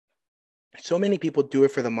 it's so many people do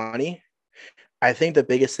it for the money. I think the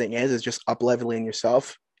biggest thing is just up leveling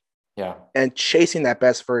yourself. Yeah. And chasing that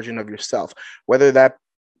best version of yourself, whether that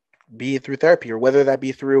be through therapy or whether that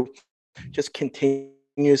be through just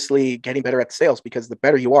continuously getting better at sales, because the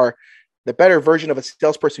better you are, the better version of a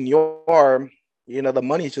salesperson you are, the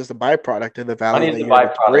money is just a byproduct of the value that you're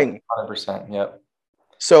able to bring. 100%. Yep.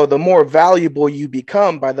 So the more valuable you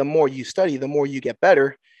become by the more you study, the more you get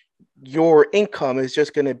better. Your income is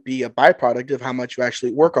just going to be a byproduct of how much you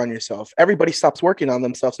actually work on yourself. Everybody stops working on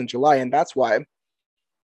themselves in July, and that's why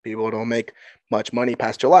people don't make much money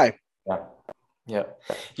past July.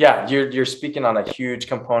 Yeah. You're speaking on a huge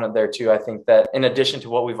component there too. I think that in addition to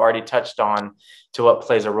what we've already touched on, to what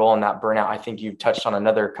plays a role in that burnout, I think you've touched on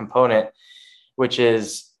another component, which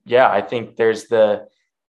is, I think there's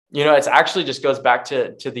it's actually just goes back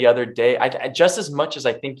to the other day. I just as much as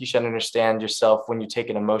I think you should understand yourself when you take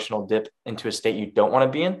an emotional dip into a state you don't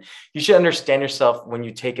want to be in, you should understand yourself when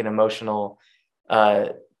you take an emotional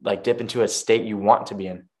dip into a state you want to be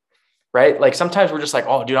in. Right? Like sometimes we're just like,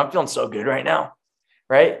 oh, dude, I'm feeling so good right now.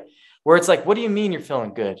 Right? Where it's like, what do you mean you're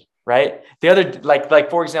feeling good? Right? The other, like,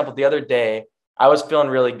 for example, the other day I was feeling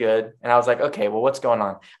really good and I was like, okay, well, what's going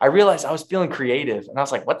on? I realized I was feeling creative and I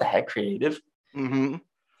was like, what the heck, creative? Mm-hmm.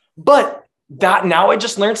 But that now I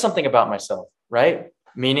just learned something about myself, right?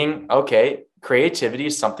 Meaning, okay, creativity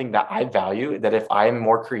is something that I value, that if I'm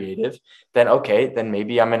more creative, then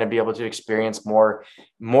maybe I'm going to be able to experience more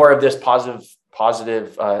of this positive,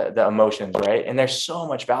 the emotions, right? And there's so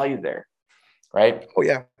much value there, right? Oh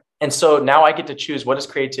yeah. And so now I get to choose, what does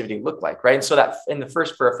creativity look like, right? And so that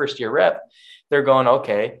for a first year rep, they're going,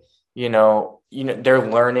 okay, they're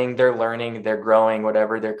learning, they're growing,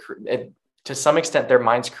 whatever. To some extent, their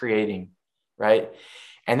mind's creating, right?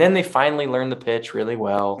 And then they finally learn the pitch really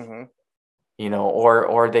well, mm-hmm.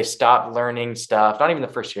 Or they stop learning stuff. Not even the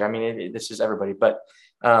first year. I mean, this is everybody, but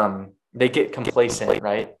they get complacent,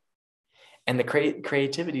 right? And the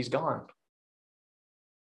creativity is gone,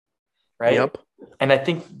 right? Yep. And I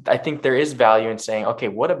think there is value in saying, okay,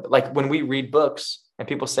 like when we read books and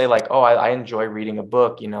people say like, oh, I enjoy reading a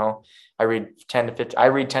book, I read 10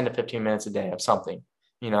 to 15 minutes a day of something,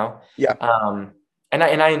 Yeah. And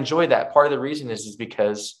I enjoy that. Part of the reason is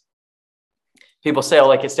because people say, oh,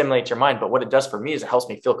 like it stimulates your mind, but what it does for me is it helps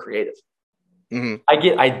me feel creative. Mm-hmm. I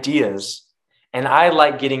get ideas. And I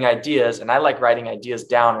like getting ideas, and I like writing ideas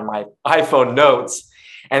down in my iPhone notes,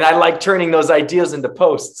 and I like turning those ideas into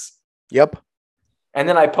posts. Yep. And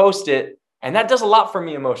then I post it, and that does a lot for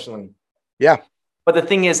me emotionally. Yeah. But the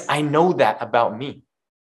thing is, I know that about me.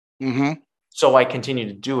 Mm-hmm. So I continue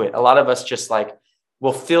to do it. A lot of us just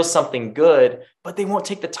will feel something good, but they won't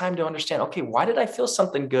take the time to understand, okay, why did I feel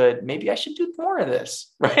something good? Maybe I should do more of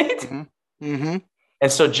this, right? Mm-hmm. Mm-hmm.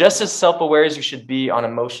 And so just as self-aware as you should be on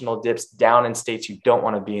emotional dips down in states you don't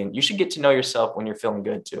want to be in, you should get to know yourself when you're feeling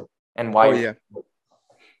good too. And why. Oh, yeah.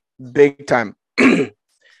 Big time.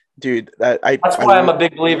 Dude, that's why I'm a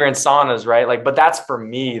big believer in saunas, right? But that's for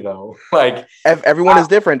me though. Everyone is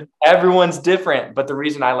different. Everyone's different. But the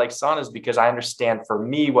reason I like saunas is because I understand for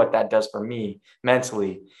me what that does for me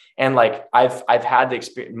mentally. And I've had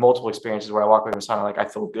multiple experiences where I walk away from a sauna, I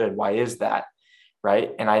feel good. Why is that?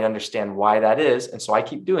 Right. And I understand why that is. And so I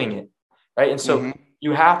keep doing it. Right. And so mm-hmm.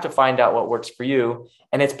 you have to find out what works for you.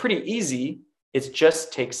 And it's pretty easy. It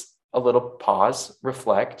just takes a little pause,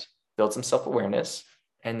 reflect, build some self-awareness,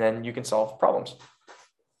 and then you can solve problems.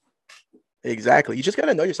 Exactly. You just got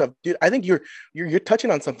to know yourself, dude. I think you're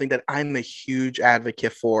touching on something that I'm a huge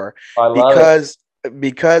advocate for because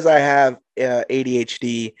I have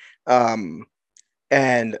ADHD,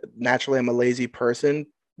 and naturally I'm a lazy person.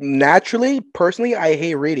 Personally, I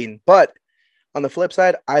hate reading, but on the flip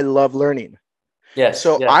side, I love learning. Yes.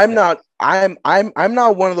 So yes, I'm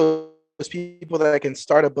not one of those people that can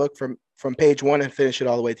start a book from page 1 and finish it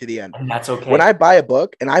all the way to the end. And that's okay. When I buy a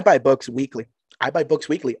book, and I buy books weekly, I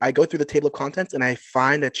go through the table of contents and I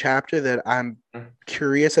find a chapter that I'm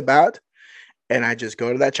curious about, and I just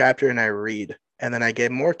go to that chapter and I read. And then I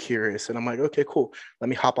get more curious and I'm like, okay, cool. Let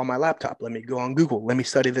me hop on my laptop. Let me go on Google. Let me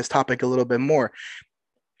study this topic a little bit more.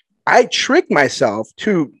 I tricked myself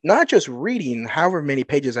to not just reading however many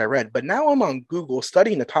pages I read, but now I'm on Google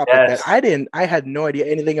studying a topic that I had no idea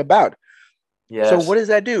anything about. Yes. So what does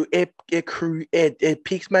that do? It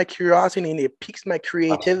piques my curiosity and it piques my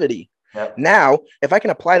creativity. Yep. Now, if I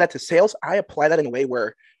can apply that to sales, I apply that in a way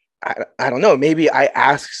where I don't know, maybe I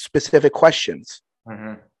ask specific questions.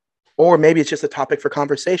 Mm-hmm. or maybe it's just a topic for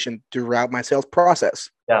conversation throughout my sales process.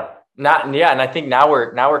 Yeah. And I think now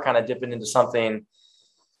we're kind of dipping into something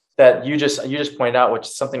that you just pointed out, which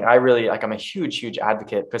is something I really like. I'm a huge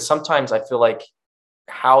advocate, because sometimes I feel like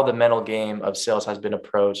how the mental game of sales has been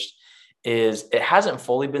approached is, it hasn't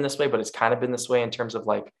fully been this way, but it's kind of been this way in terms of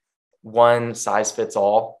like one size fits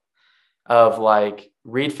all, of like,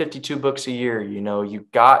 read 52 books a year. You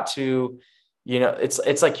got to,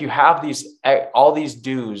 it's like you have all these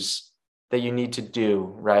dues that you need to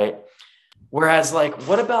do, right? Whereas like,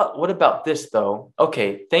 what about this though?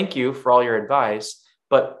 Okay, thank you for all your advice,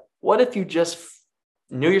 but what if you just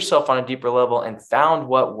knew yourself on a deeper level and found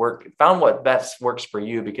what best works for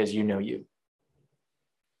you, because you know you.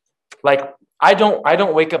 Like, I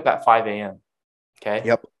don't wake up at 5 a.m. Okay.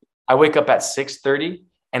 Yep. I wake up at 6:30,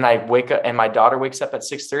 and I wake up, and my daughter wakes up at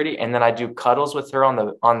 6:30, and then I do cuddles with her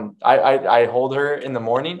I hold her in the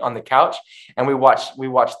morning on the couch, and we watch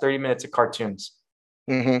 30 minutes of cartoons.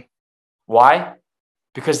 Mm-hmm. Why?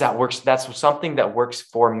 Because that works. That's something that works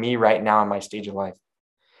for me right now in my stage of life.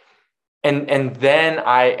 And then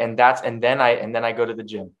I go to the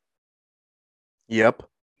gym. Yep.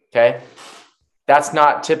 Okay. That's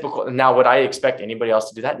not typical. Now, would I expect anybody else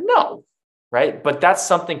to do that? No. Right. But that's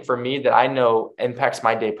something for me that I know impacts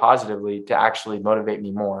my day positively, to actually motivate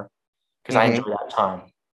me more, because I enjoy that time.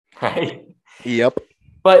 Right. Yep.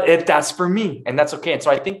 But that's for me, and that's okay. And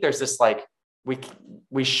so I think there's this, like,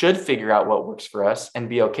 we should figure out what works for us and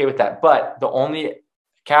be okay with that. But the only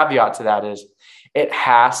caveat to that is it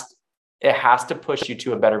has to push you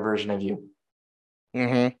to a better version of you.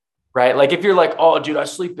 Mm-hmm. Right. Like, if you're like, oh, dude, I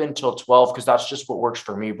sleep until 12 because that's just what works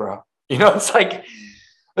for me, bro. It's like,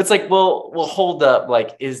 well, hold up.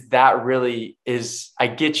 Like, I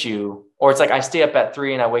get you. Or it's like, I stay up at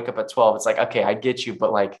 3 and I wake up at 12. It's like, okay, I get you.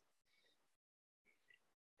 But like,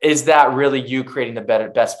 is that really you creating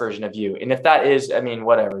the best version of you? And if that is, I mean,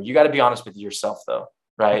 whatever, you got to be honest with yourself though.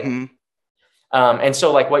 Right. Mm-hmm. And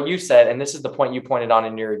so like what you said, and this is the point you pointed on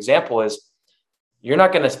in your example, is you're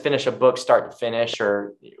not going to finish a book start to finish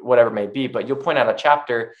or whatever it may be, but you'll point out a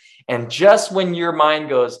chapter. And just when your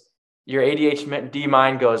ADHD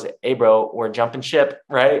mind goes, hey bro, we're jumping ship,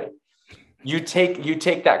 right? You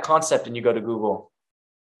take that concept and you go to Google,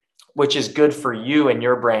 which is good for you and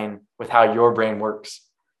your brain with how your brain works.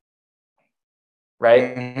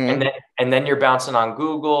 Right. Mm-hmm. And then you're bouncing on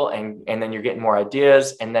Google and then you're getting more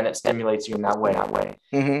ideas, and then it stimulates you in that way.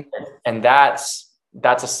 Mm-hmm. And that's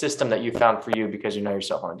a system that you found for you because you know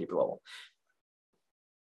yourself on a deeper level.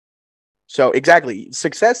 So exactly.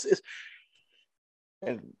 Success is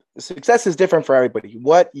different for everybody.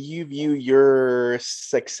 What you view your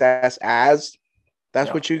success as,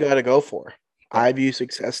 that's what you got to go for. I view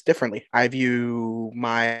success differently. I view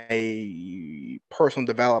my personal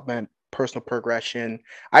development, personal progression,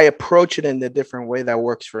 I approach it in a different way that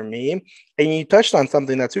works for me. And you touched on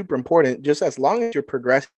something that's super important. Just as long as you're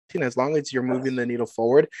progressing, as long as you're moving the needle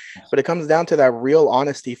forward, but it comes down to that real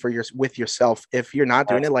honesty with yourself. If you're not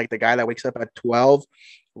doing it, like the guy that wakes up at 12,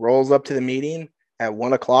 rolls up to the meeting at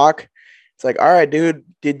 1 o'clock, it's like, all right, dude,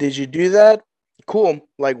 did you do that? Cool.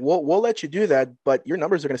 Like we'll let you do that, but your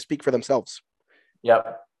numbers are going to speak for themselves.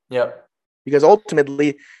 Yep. Because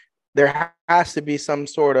ultimately, there has to be some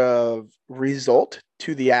sort of result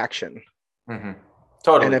to the action. Mm-hmm.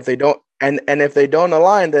 Totally. And if they don't, and if they don't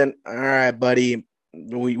align, then all right, buddy,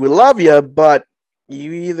 we love you, but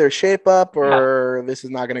you either shape up or this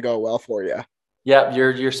is not going to go well for you. Yeah,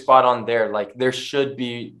 you're spot on there. Like, there should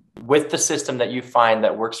be, with the system that you find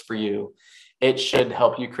that works for you, it should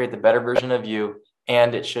help you create the better version of you,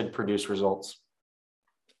 and it should produce results.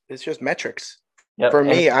 It's just metrics. Yep. For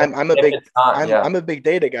me, I'm a big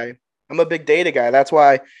data guy. I'm a big data guy. That's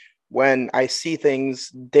why when I see things,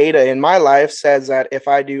 data in my life says that if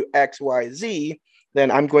I do X, Y, Z,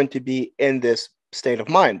 then I'm going to be in this state of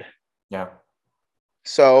mind. Yeah.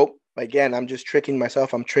 So again, I'm just tricking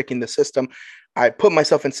myself. I'm tricking the system. I put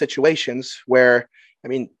myself in situations where, I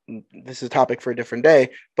mean, this is a topic for a different day,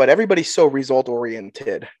 but everybody's so result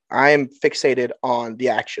oriented. I am fixated on the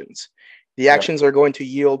actions. The actions are going to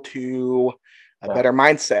yield to a better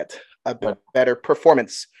mindset, a better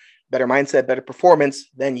performance. Better mindset, better performance,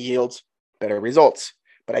 then yields better results.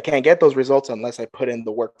 But I can't get those results unless I put in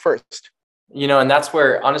the work first. And that's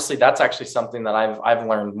where, honestly, that's actually something that I've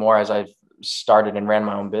learned more as I've started and ran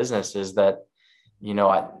my own business, is that,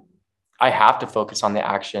 I have to focus on the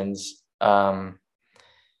actions,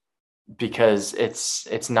 because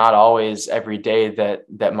it's not always every day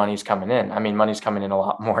that money's coming in. I mean, money's coming in a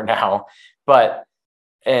lot more now, but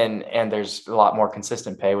and there's a lot more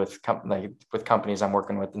consistent pay with companies I'm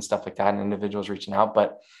working with and stuff like that, and individuals reaching out.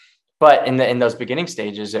 But But in those beginning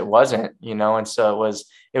stages, it wasn't, and so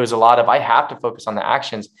it was a lot of, I have to focus on the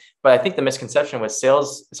actions. But I think the misconception with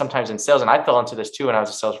sales, sometimes in sales, and I fell into this too when I was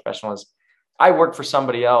a sales professional, is I work for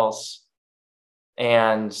somebody else.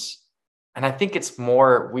 And I think it's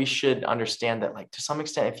more, we should understand that, like, to some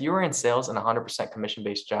extent, if you are in sales in a 100%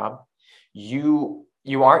 commission-based job, you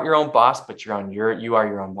aren't your own boss, but you are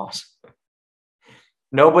your own boss.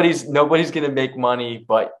 Nobody's going to make money,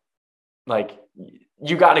 but like,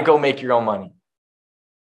 you got to go make your own money.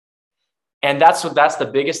 And that's the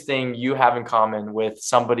biggest thing you have in common with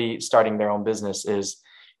somebody starting their own business is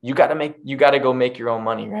you got to go make your own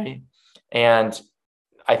money. Right. And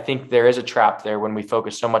I think there is a trap there when we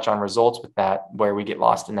focus so much on results with that, where we get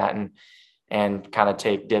lost in that and kind of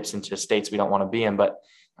take dips into states we don't want to be in. But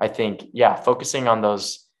I think, focusing on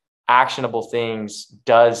those actionable things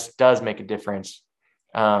does make a difference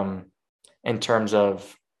in terms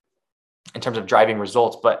of driving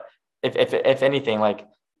results. But if anything, like,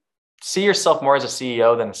 see yourself more as a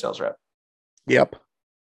CEO than a sales rep. Yep.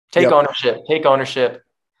 Take ownership.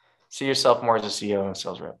 See yourself more as a CEO than a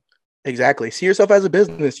sales rep. Exactly. See yourself as a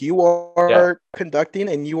business. You are conducting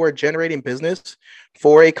and you are generating business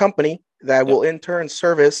for a company that will in turn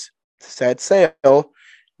service said sale.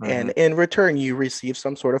 Mm-hmm. And in return, you receive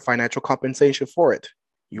some sort of financial compensation for it.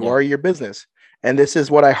 You are your business. And this is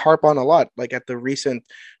what I harp on a lot. Like at the recent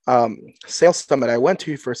sales summit I went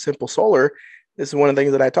to for Simple Solar, this is one of the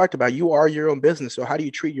things that I talked about. You are your own business. So how do you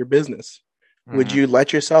treat your business? Mm-hmm. Would you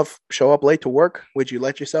let yourself show up late to work? Would you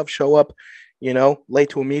let yourself show up, late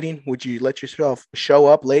to a meeting? Would you let yourself show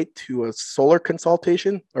up late to a solar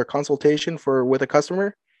consultation with a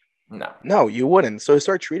customer? No, you wouldn't. So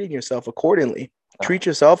start treating yourself accordingly. Treat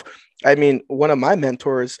yourself. I mean, one of my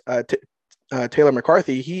mentors, Taylor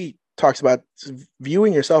McCarthy, he talks about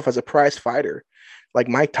viewing yourself as a prize fighter, like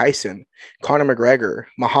Mike Tyson, Conor McGregor,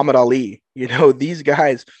 Muhammad Ali. These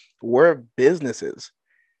guys were businesses.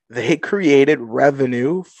 They created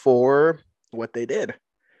revenue for what they did,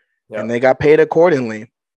 and they got paid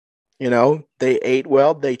accordingly. They ate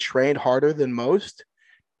well, they trained harder than most,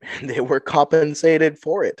 and they were compensated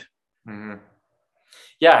for it. Mm-hmm.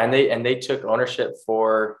 Yeah, and they took ownership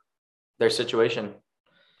for their situation.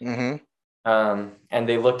 Mm-hmm. And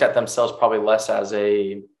they looked at themselves probably less as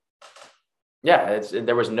there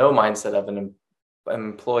was no mindset of an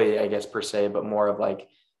employee, I guess, per se, but more of like,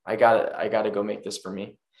 I got to go make this for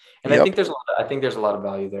me. And I think there's a lot of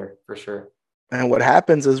value there for sure. And what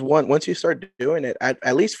happens is once you start doing it,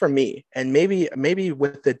 at least for me, and maybe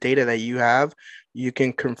with the data that you have, you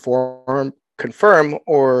can confirm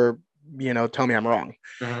or, tell me I'm wrong,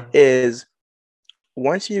 mm-hmm. is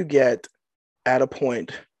once you get at a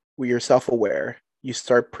point where you're self-aware, you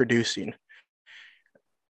start producing,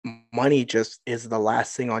 money just is the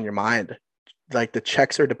last thing on your mind. Like the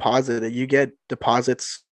checks are deposited, you get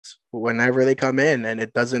deposits whenever they come in, and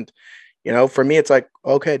it doesn't, for me, it's like,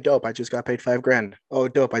 okay, dope, I just got paid $5,000. Oh,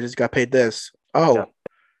 dope, I just got paid this. Oh,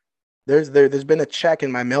 there's been a check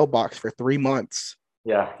in my mailbox for 3 months.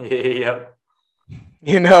 Yeah.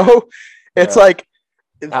 It's like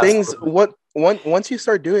things. Once you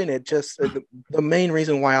start doing it, just the main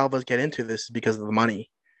reason why all of us get into this is because of the money.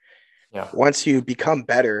 Yeah. Once you become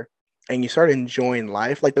better and you start enjoying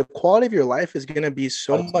life, like the quality of your life is going to be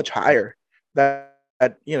so much higher that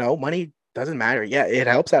money doesn't matter. Yeah, it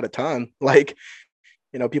helps out a ton. Like,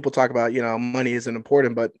 people talk about, money isn't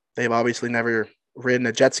important, but they've obviously never ridden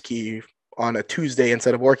a jet ski on a Tuesday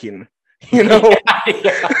instead of working,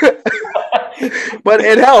 But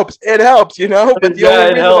it helps, but it helps. No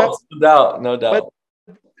doubt.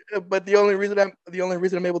 But the only reason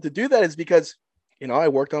I'm able to do that is because, I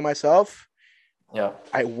worked on myself. Yeah.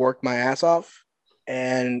 I worked my ass off,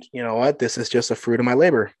 and you know what? This is just a fruit of my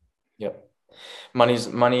labor. Yep. Money is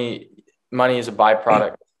a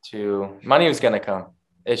byproduct money is going to come.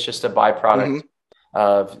 It's just a byproduct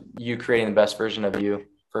of you creating the best version of you,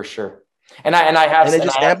 for sure. And it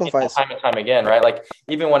just amplifies time and time again, right? Like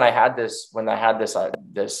even when I had this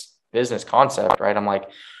this business concept, right? I'm like,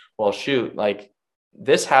 well, shoot, like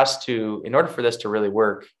this has to, in order for this to really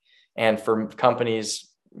work, and for companies,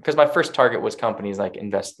 because my first target was companies like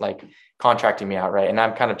contracting me out, right? And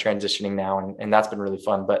I'm kind of transitioning now, and that's been really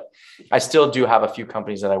fun. But I still do have a few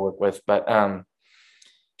companies that I work with, but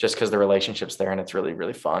just because the relationship's there and it's really,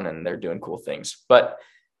 really fun and they're doing cool things. But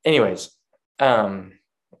anyways,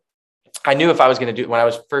 I knew if I was going to when I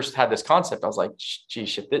was first had this concept, I was like, gee,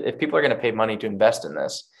 shit, if people are going to pay money to invest in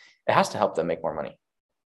this, it has to help them make more money.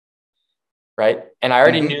 Right. And I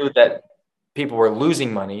already knew that people were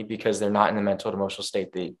losing money because they're not in the mental and emotional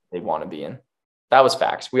state they want to be in. That was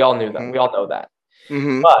facts. We all knew that. We all know that.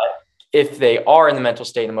 But if they are in the mental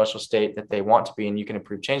state, emotional state that they want to be, and you can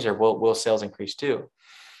improve change there, will sales increase too?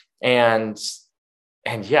 And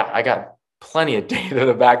yeah, I got plenty of data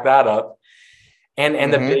to back that up.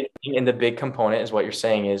 And the big component is what you're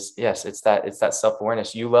saying is, yes, it's that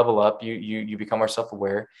self-awareness. You level up, you become more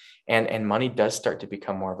self-aware, and money does start to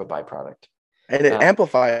become more of a byproduct. And it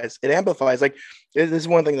amplifies. Like, this is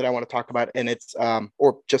one thing that I want to talk about, and it's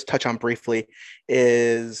or just touch on briefly,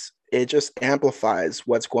 is it just amplifies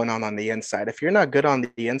what's going on the inside. If you're not good on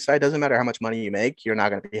the inside, doesn't matter how much money you make, you're not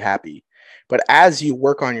going to be happy. But as you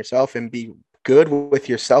work on yourself and be good with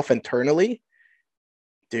yourself internally,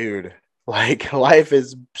 dude, like, life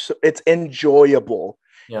it's enjoyable.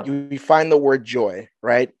 Yeah. You find the word joy,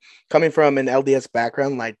 right? Coming from an LDS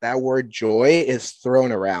background, like, that word joy is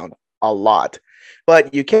thrown around a lot,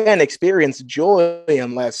 but you can't experience joy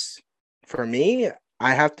unless, for me,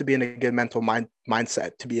 I have to be in a good mental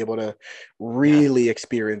mindset to be able to really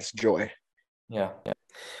experience joy. Yeah.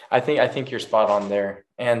 I think you're spot on there.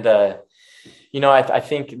 And, I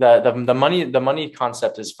think the money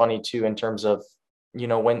concept is funny too, in terms of,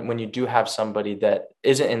 when you do have somebody that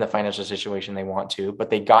isn't in the financial situation they want to, but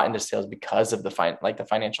they got into sales because of the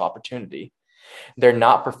financial opportunity, they're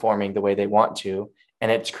not performing the way they want to, and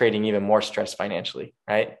it's creating even more stress financially,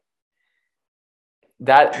 right?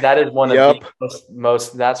 That is one of the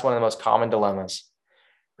that's one of the most common dilemmas,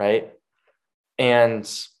 right? And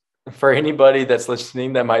for anybody that's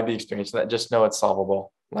listening that might be experiencing that, just know it's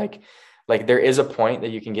solvable. Like there is a point that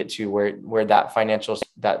you can get to where that financial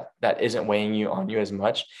that isn't weighing on you as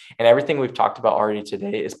much, and everything we've talked about already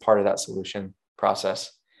today is part of that solution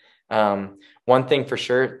process. One thing for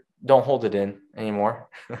sure, don't hold it in anymore.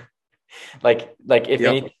 Like if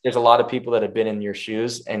anything, there's a lot of people that have been in your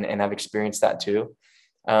shoes and have experienced that too.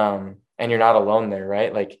 And you're not alone there,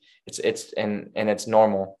 right? Like it's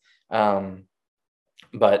normal.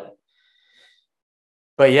 But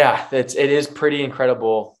yeah, it is pretty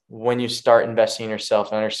incredible when you start investing in yourself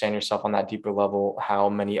and understand yourself on that deeper level, how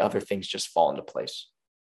many other things just fall into place.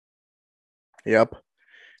 Yep.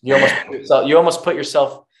 You almost put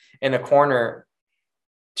yourself in a corner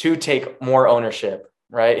to take more ownership,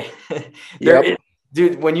 right?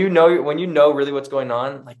 Dude, when you know really what's going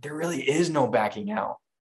on, like, there really is no backing out.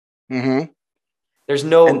 Mm-hmm. There's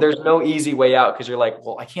no easy way out, because you're like,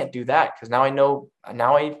 well, I can't do that because now I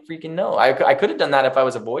freaking know. I could have done that if I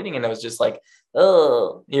was avoiding, and I was just like,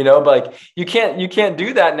 oh, but like, you can't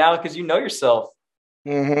do that now because you know yourself.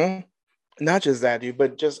 Mm-hmm. Not just that, dude,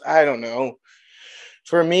 but just, I don't know.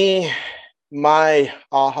 For me, my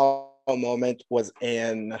aha moment was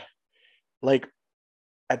in, like,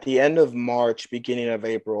 at the end of March, beginning of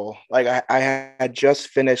April. Like, I had just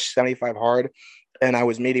finished 75 Hard, and I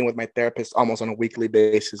was meeting with my therapist almost on a weekly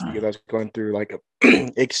basis because I was going through like a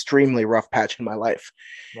extremely rough patch in my life.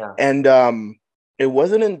 Yeah. And it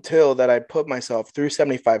wasn't until that I put myself through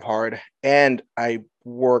 75 Hard and I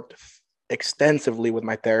worked extensively with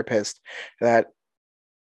my therapist that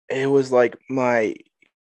it was like my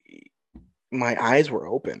eyes were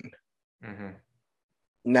open. Mm-hmm.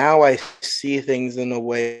 Now I see things in a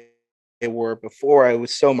way they were before. I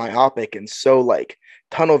was so myopic and so like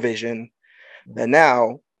tunnel vision. And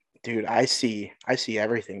now, dude, I see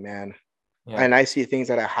everything, man. Yeah. And I see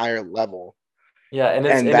things at a higher level. Yeah.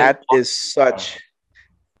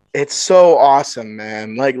 It's so awesome,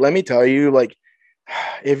 man. Like, let me tell you, like,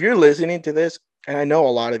 if you're listening to this, and I know a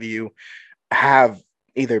lot of you have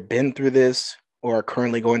either been through this or are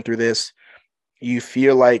currently going through this, you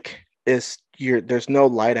feel like there's no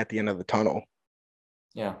light at the end of the tunnel.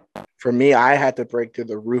 Yeah. For me, I had to break through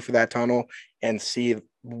the roof of that tunnel and see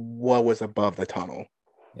what was above the tunnel.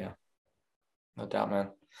 Yeah. No doubt, man.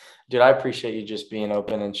 Dude, I appreciate you just being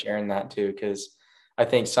open and sharing that too, because I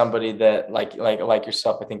think somebody that like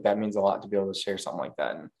yourself, I think that means a lot to be able to share something like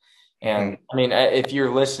that. And I mean, if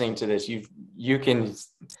you're listening to this, you can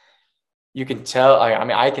tell.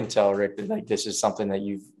 I can tell, Rick, that like this is something that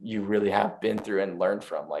you really have been through and learned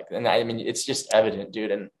from. Like, and I mean, it's just evident,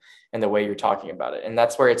 dude, and the way you're talking about it. And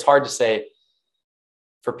that's where it's hard to say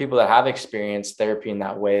for people that have experienced therapy in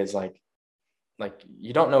that way, is like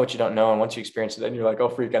you don't know what you don't know, and once you experience it, then you're like, oh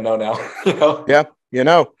freak, I know now. Yeah,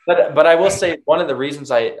 But I will say, one of the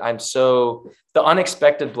reasons I'm so, the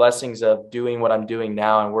unexpected blessings of doing what I'm doing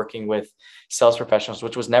now and working with sales professionals,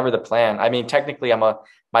 which was never the plan. I mean, technically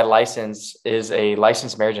my license is a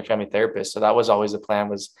licensed marriage and family therapist. So that was always the plan,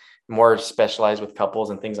 was more specialized with couples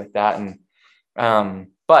and things like that. And,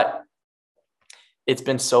 but it's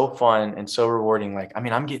been so fun and so rewarding. Like, I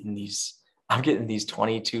mean, I'm getting these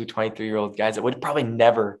 22, 23-year-old guys that would probably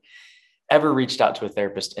never, ever reached out to a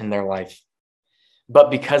therapist in their life.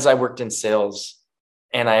 But because I worked in sales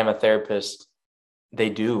and I am a therapist, they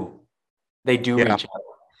do Yeah. reach out.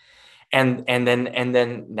 And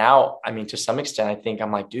then now, I mean, to some extent, I think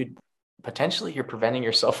I'm like, dude, potentially you're preventing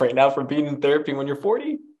yourself right now from being in therapy when you're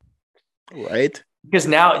 40. Right. Because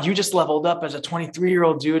now you just leveled up as a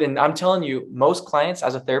 23-year-old dude. And I'm telling you, most clients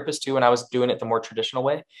as a therapist too, when I was doing it the more traditional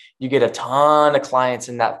way, you get a ton of clients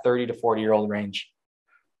in that 30 to 40-year-old range.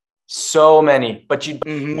 So many, but you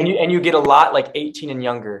get a lot like 18 and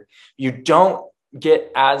younger. You don't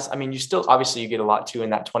get as, I mean, you still, obviously you get a lot too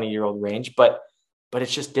in that 20-year-old range, but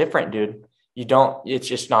it's just different, dude. It's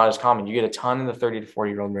just not as common. You get a ton in the 30 to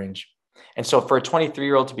 40-year-old range. And so for a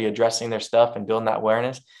 23-year-old to be addressing their stuff and building that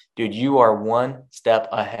awareness, dude, you are one step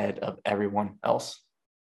ahead of everyone else.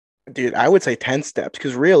 Dude, I would say 10 steps,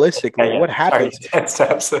 because realistically, what happens, 10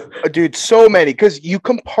 steps. dude, so many, because you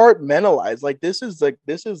compartmentalize. Like this is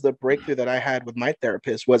the breakthrough that I had with my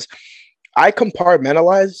therapist was I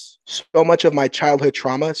compartmentalize so much of my childhood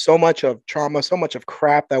trauma, so much of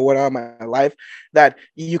crap that went on in my life, that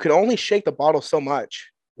you can only shake the bottle so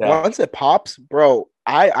much. Yeah. Once it pops, bro,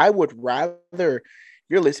 I would rather,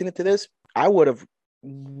 you're listening to this, I would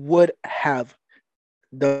have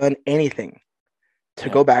done anything to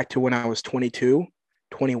go back to when I was 22,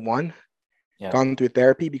 21, gone through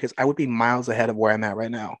therapy, because I would be miles ahead of where I'm at right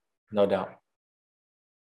now. No doubt.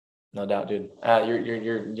 No doubt, dude.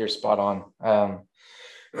 You're spot on.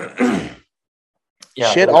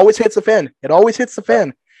 Shit always hits the fan. It always hits the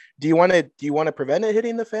fan. Do you want to prevent it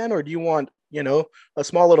hitting the fan, or do you want, a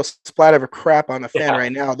small little splat of crap on the fan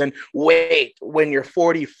right now? Then wait when you're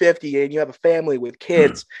 40, 50 and you have a family with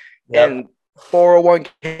kids and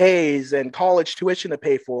 401ks and college tuition to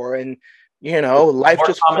pay for, and life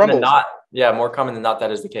just crumbles. More common than not,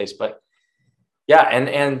 that is the case. But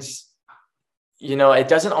and it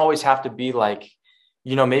doesn't always have to be like,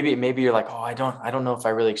 maybe you're like, oh, I don't know if I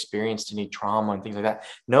really experienced any trauma and things like that.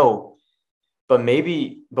 No, but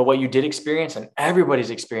what you did experience, and everybody's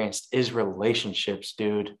experienced, is relationships,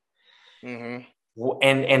 dude. Mm-hmm.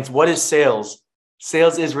 And what is sales?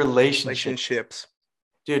 Sales is relationships.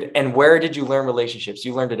 Dude, and where did you learn relationships?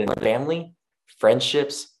 You learned it in family,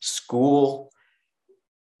 friendships, school,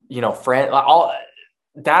 all.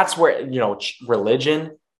 That's where,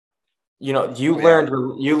 religion, you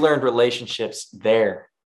learned relationships there.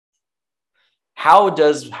 How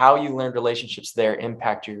you learned relationships there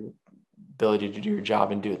impact your ability to do your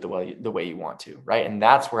job and do it the way you want to, right? And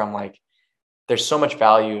that's where I'm like, there's so much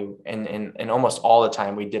value, and almost all the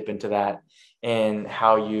time we dip into that. And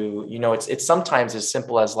how it's sometimes as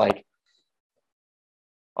simple as like,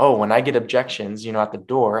 oh, when I get objections, at the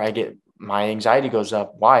door, my anxiety goes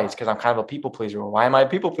up. Why? It's because I'm kind of a people pleaser. Well, why am I a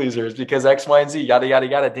people pleaser? It's because X, Y, and Z, yada, yada,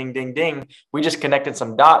 yada, ding, ding, ding. We just connected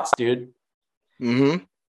some dots, dude. Mm-hmm.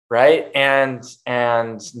 Right. And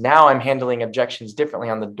now I'm handling objections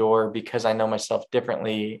differently on the door because I know myself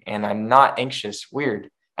differently, and I'm not anxious.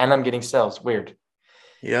 Weird. And I'm getting sales. Weird.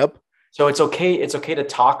 Yep. So it's okay. It's okay to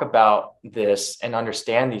talk about this and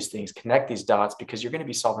understand these things, connect these dots, because you're going to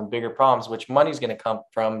be solving bigger problems, which money's going to come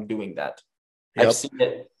from doing that. Yep.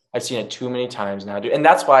 I've seen it too many times now, dude. And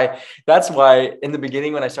that's why in the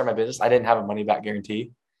beginning, when I started my business, I didn't have a money back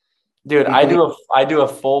guarantee, dude. Mm-hmm. I do a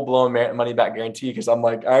full blown money back guarantee, because I'm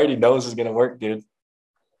like, I already know this is going to work, dude.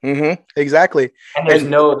 Mm-hmm. Exactly. And there's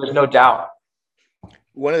no doubt.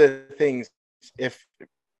 One of the things, if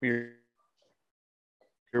you're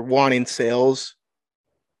wanting sales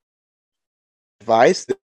advice,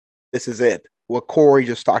 this is it. What Corey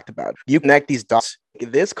just talked about. You connect these dots.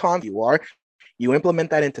 This concept you implement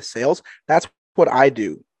that into sales. That's what I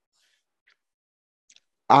do.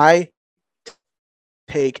 I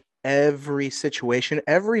take every situation,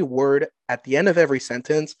 every word at the end of every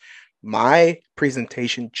sentence. My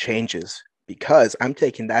presentation changes, because I'm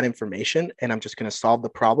taking that information and I'm just going to solve the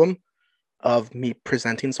problem of me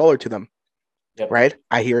presenting solar to them. Yep. Right?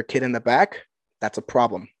 I hear a kid in the back. That's a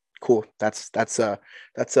problem. Cool. That's a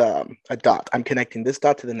dot. I'm connecting this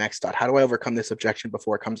dot to the next dot. How do I overcome this objection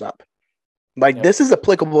before it comes up? Like, yep. This is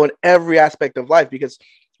applicable in every aspect of life, because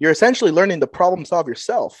you're essentially learning to problem solve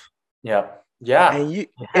yourself. Yeah. Yeah. And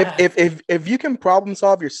if you can problem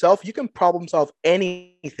solve yourself, you can problem solve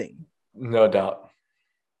anything. No doubt.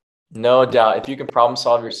 No doubt. If you can problem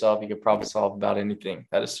solve yourself, you can problem solve about anything.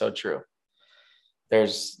 That is so true.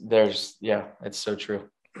 It's so true.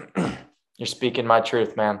 You're speaking my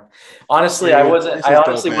truth, man. Honestly, I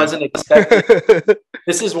wasn't expecting.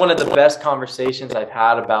 This is one of the best conversations I've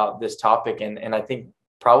had about this topic. And I think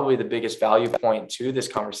probably the biggest value point to this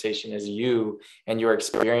conversation is you and your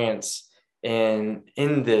experience in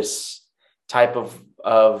this type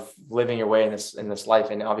of living your way in this life.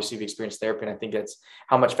 And obviously you've experienced therapy, and I think it's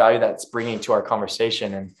how much value that's bringing to our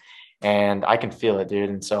conversation, and I can feel it, dude.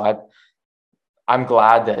 And so I'm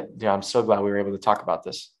glad that, I'm so glad we were able to talk about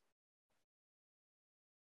this.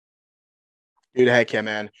 Dude, heck yeah,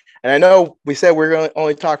 man. And I know we said we're going to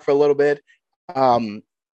only talk for a little bit.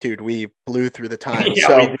 Dude, we blew through the time. Yeah,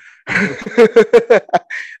 so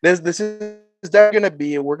this is definitely going to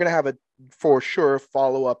be, we're going to have a, for sure,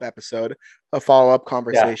 follow-up episode, a follow-up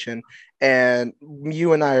conversation. Yeah. And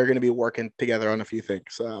you and I are going to be working together on a few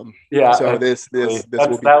things. Yeah. So this will be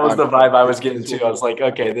that was the vibe I was getting to. I was like,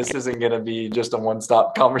 okay, this isn't going to be just a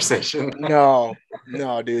one-stop conversation. No,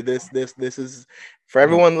 dude, this is for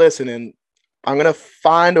everyone listening. I'm going to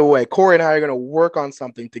find a way. Corey and I are going to work on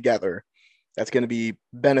something together that's going to be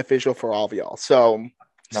beneficial for all of y'all. So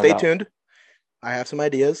stay tuned. I have some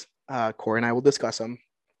ideas. Corey and I will discuss them.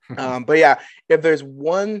 But yeah, if there's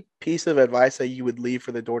one piece of advice that you would leave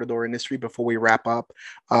for the door-to-door industry before we wrap up,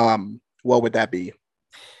 what would that be?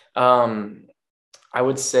 I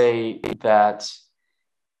would say that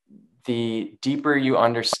the deeper you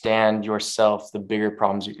understand yourself, the bigger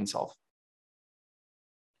problems you can solve.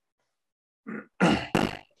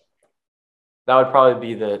 That would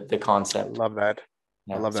probably be the concept. Love that.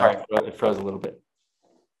 Yeah, I love sorry, that. It froze a little bit.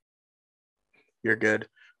 You're good.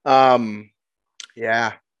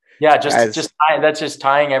 Yeah. That's just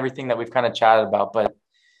tying everything that we've kind of chatted about,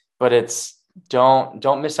 but it's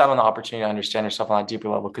don't miss out on the opportunity to understand yourself on a deeper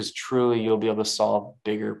level, because truly you'll be able to solve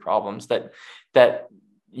bigger problems that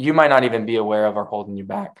you might not even be aware of are holding you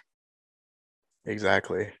back.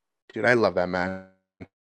 Exactly. Dude, I love that, man.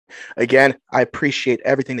 Again, I appreciate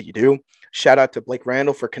everything that you do. Shout out to Blake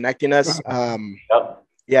Randall for connecting us. Yep.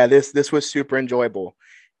 Yeah, this was super enjoyable.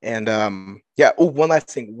 And yeah. Oh, one last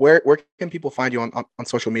thing. Where can people find you on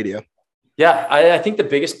social media? Yeah, I think the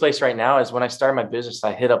biggest place right now is when I started my business,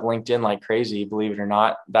 I hit up LinkedIn like crazy, believe it or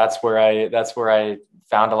not. That's where I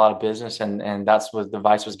found a lot of business, and that's what the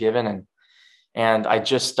advice was given. And I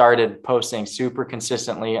just started posting super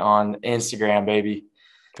consistently on Instagram, baby.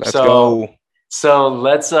 Let's go. So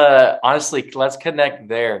let's honestly, let's connect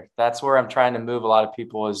there. That's where I'm trying to move a lot of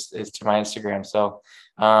people is to my Instagram. So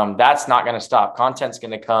that's not going to stop. Content's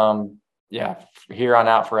going to come, here on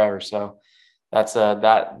out forever. So that's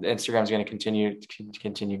that Instagram is going to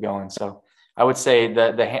continue going. So I would say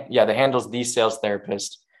the handle's The Sales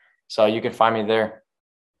Therapist. So you can find me there.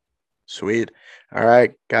 Sweet. All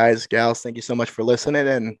right, guys, gals, thank you so much for listening,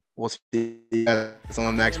 and we'll see you guys on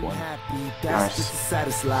the next one. Nice.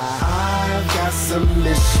 I've got some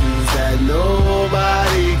issues that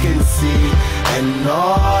nobody can see, and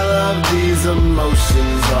all of these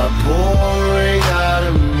emotions are pouring out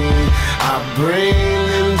of me. I bring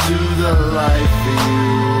them to the light for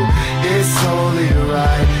you. It's only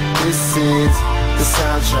right. This is the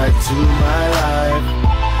soundtrack to my life.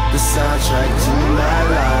 The soundtrack to my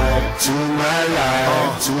life, to my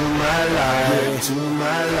life, to my life, to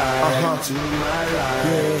my life, to my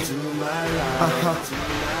life, to my life,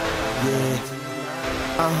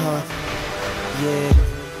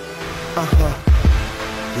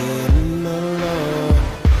 yeah, no,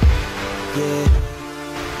 yeah.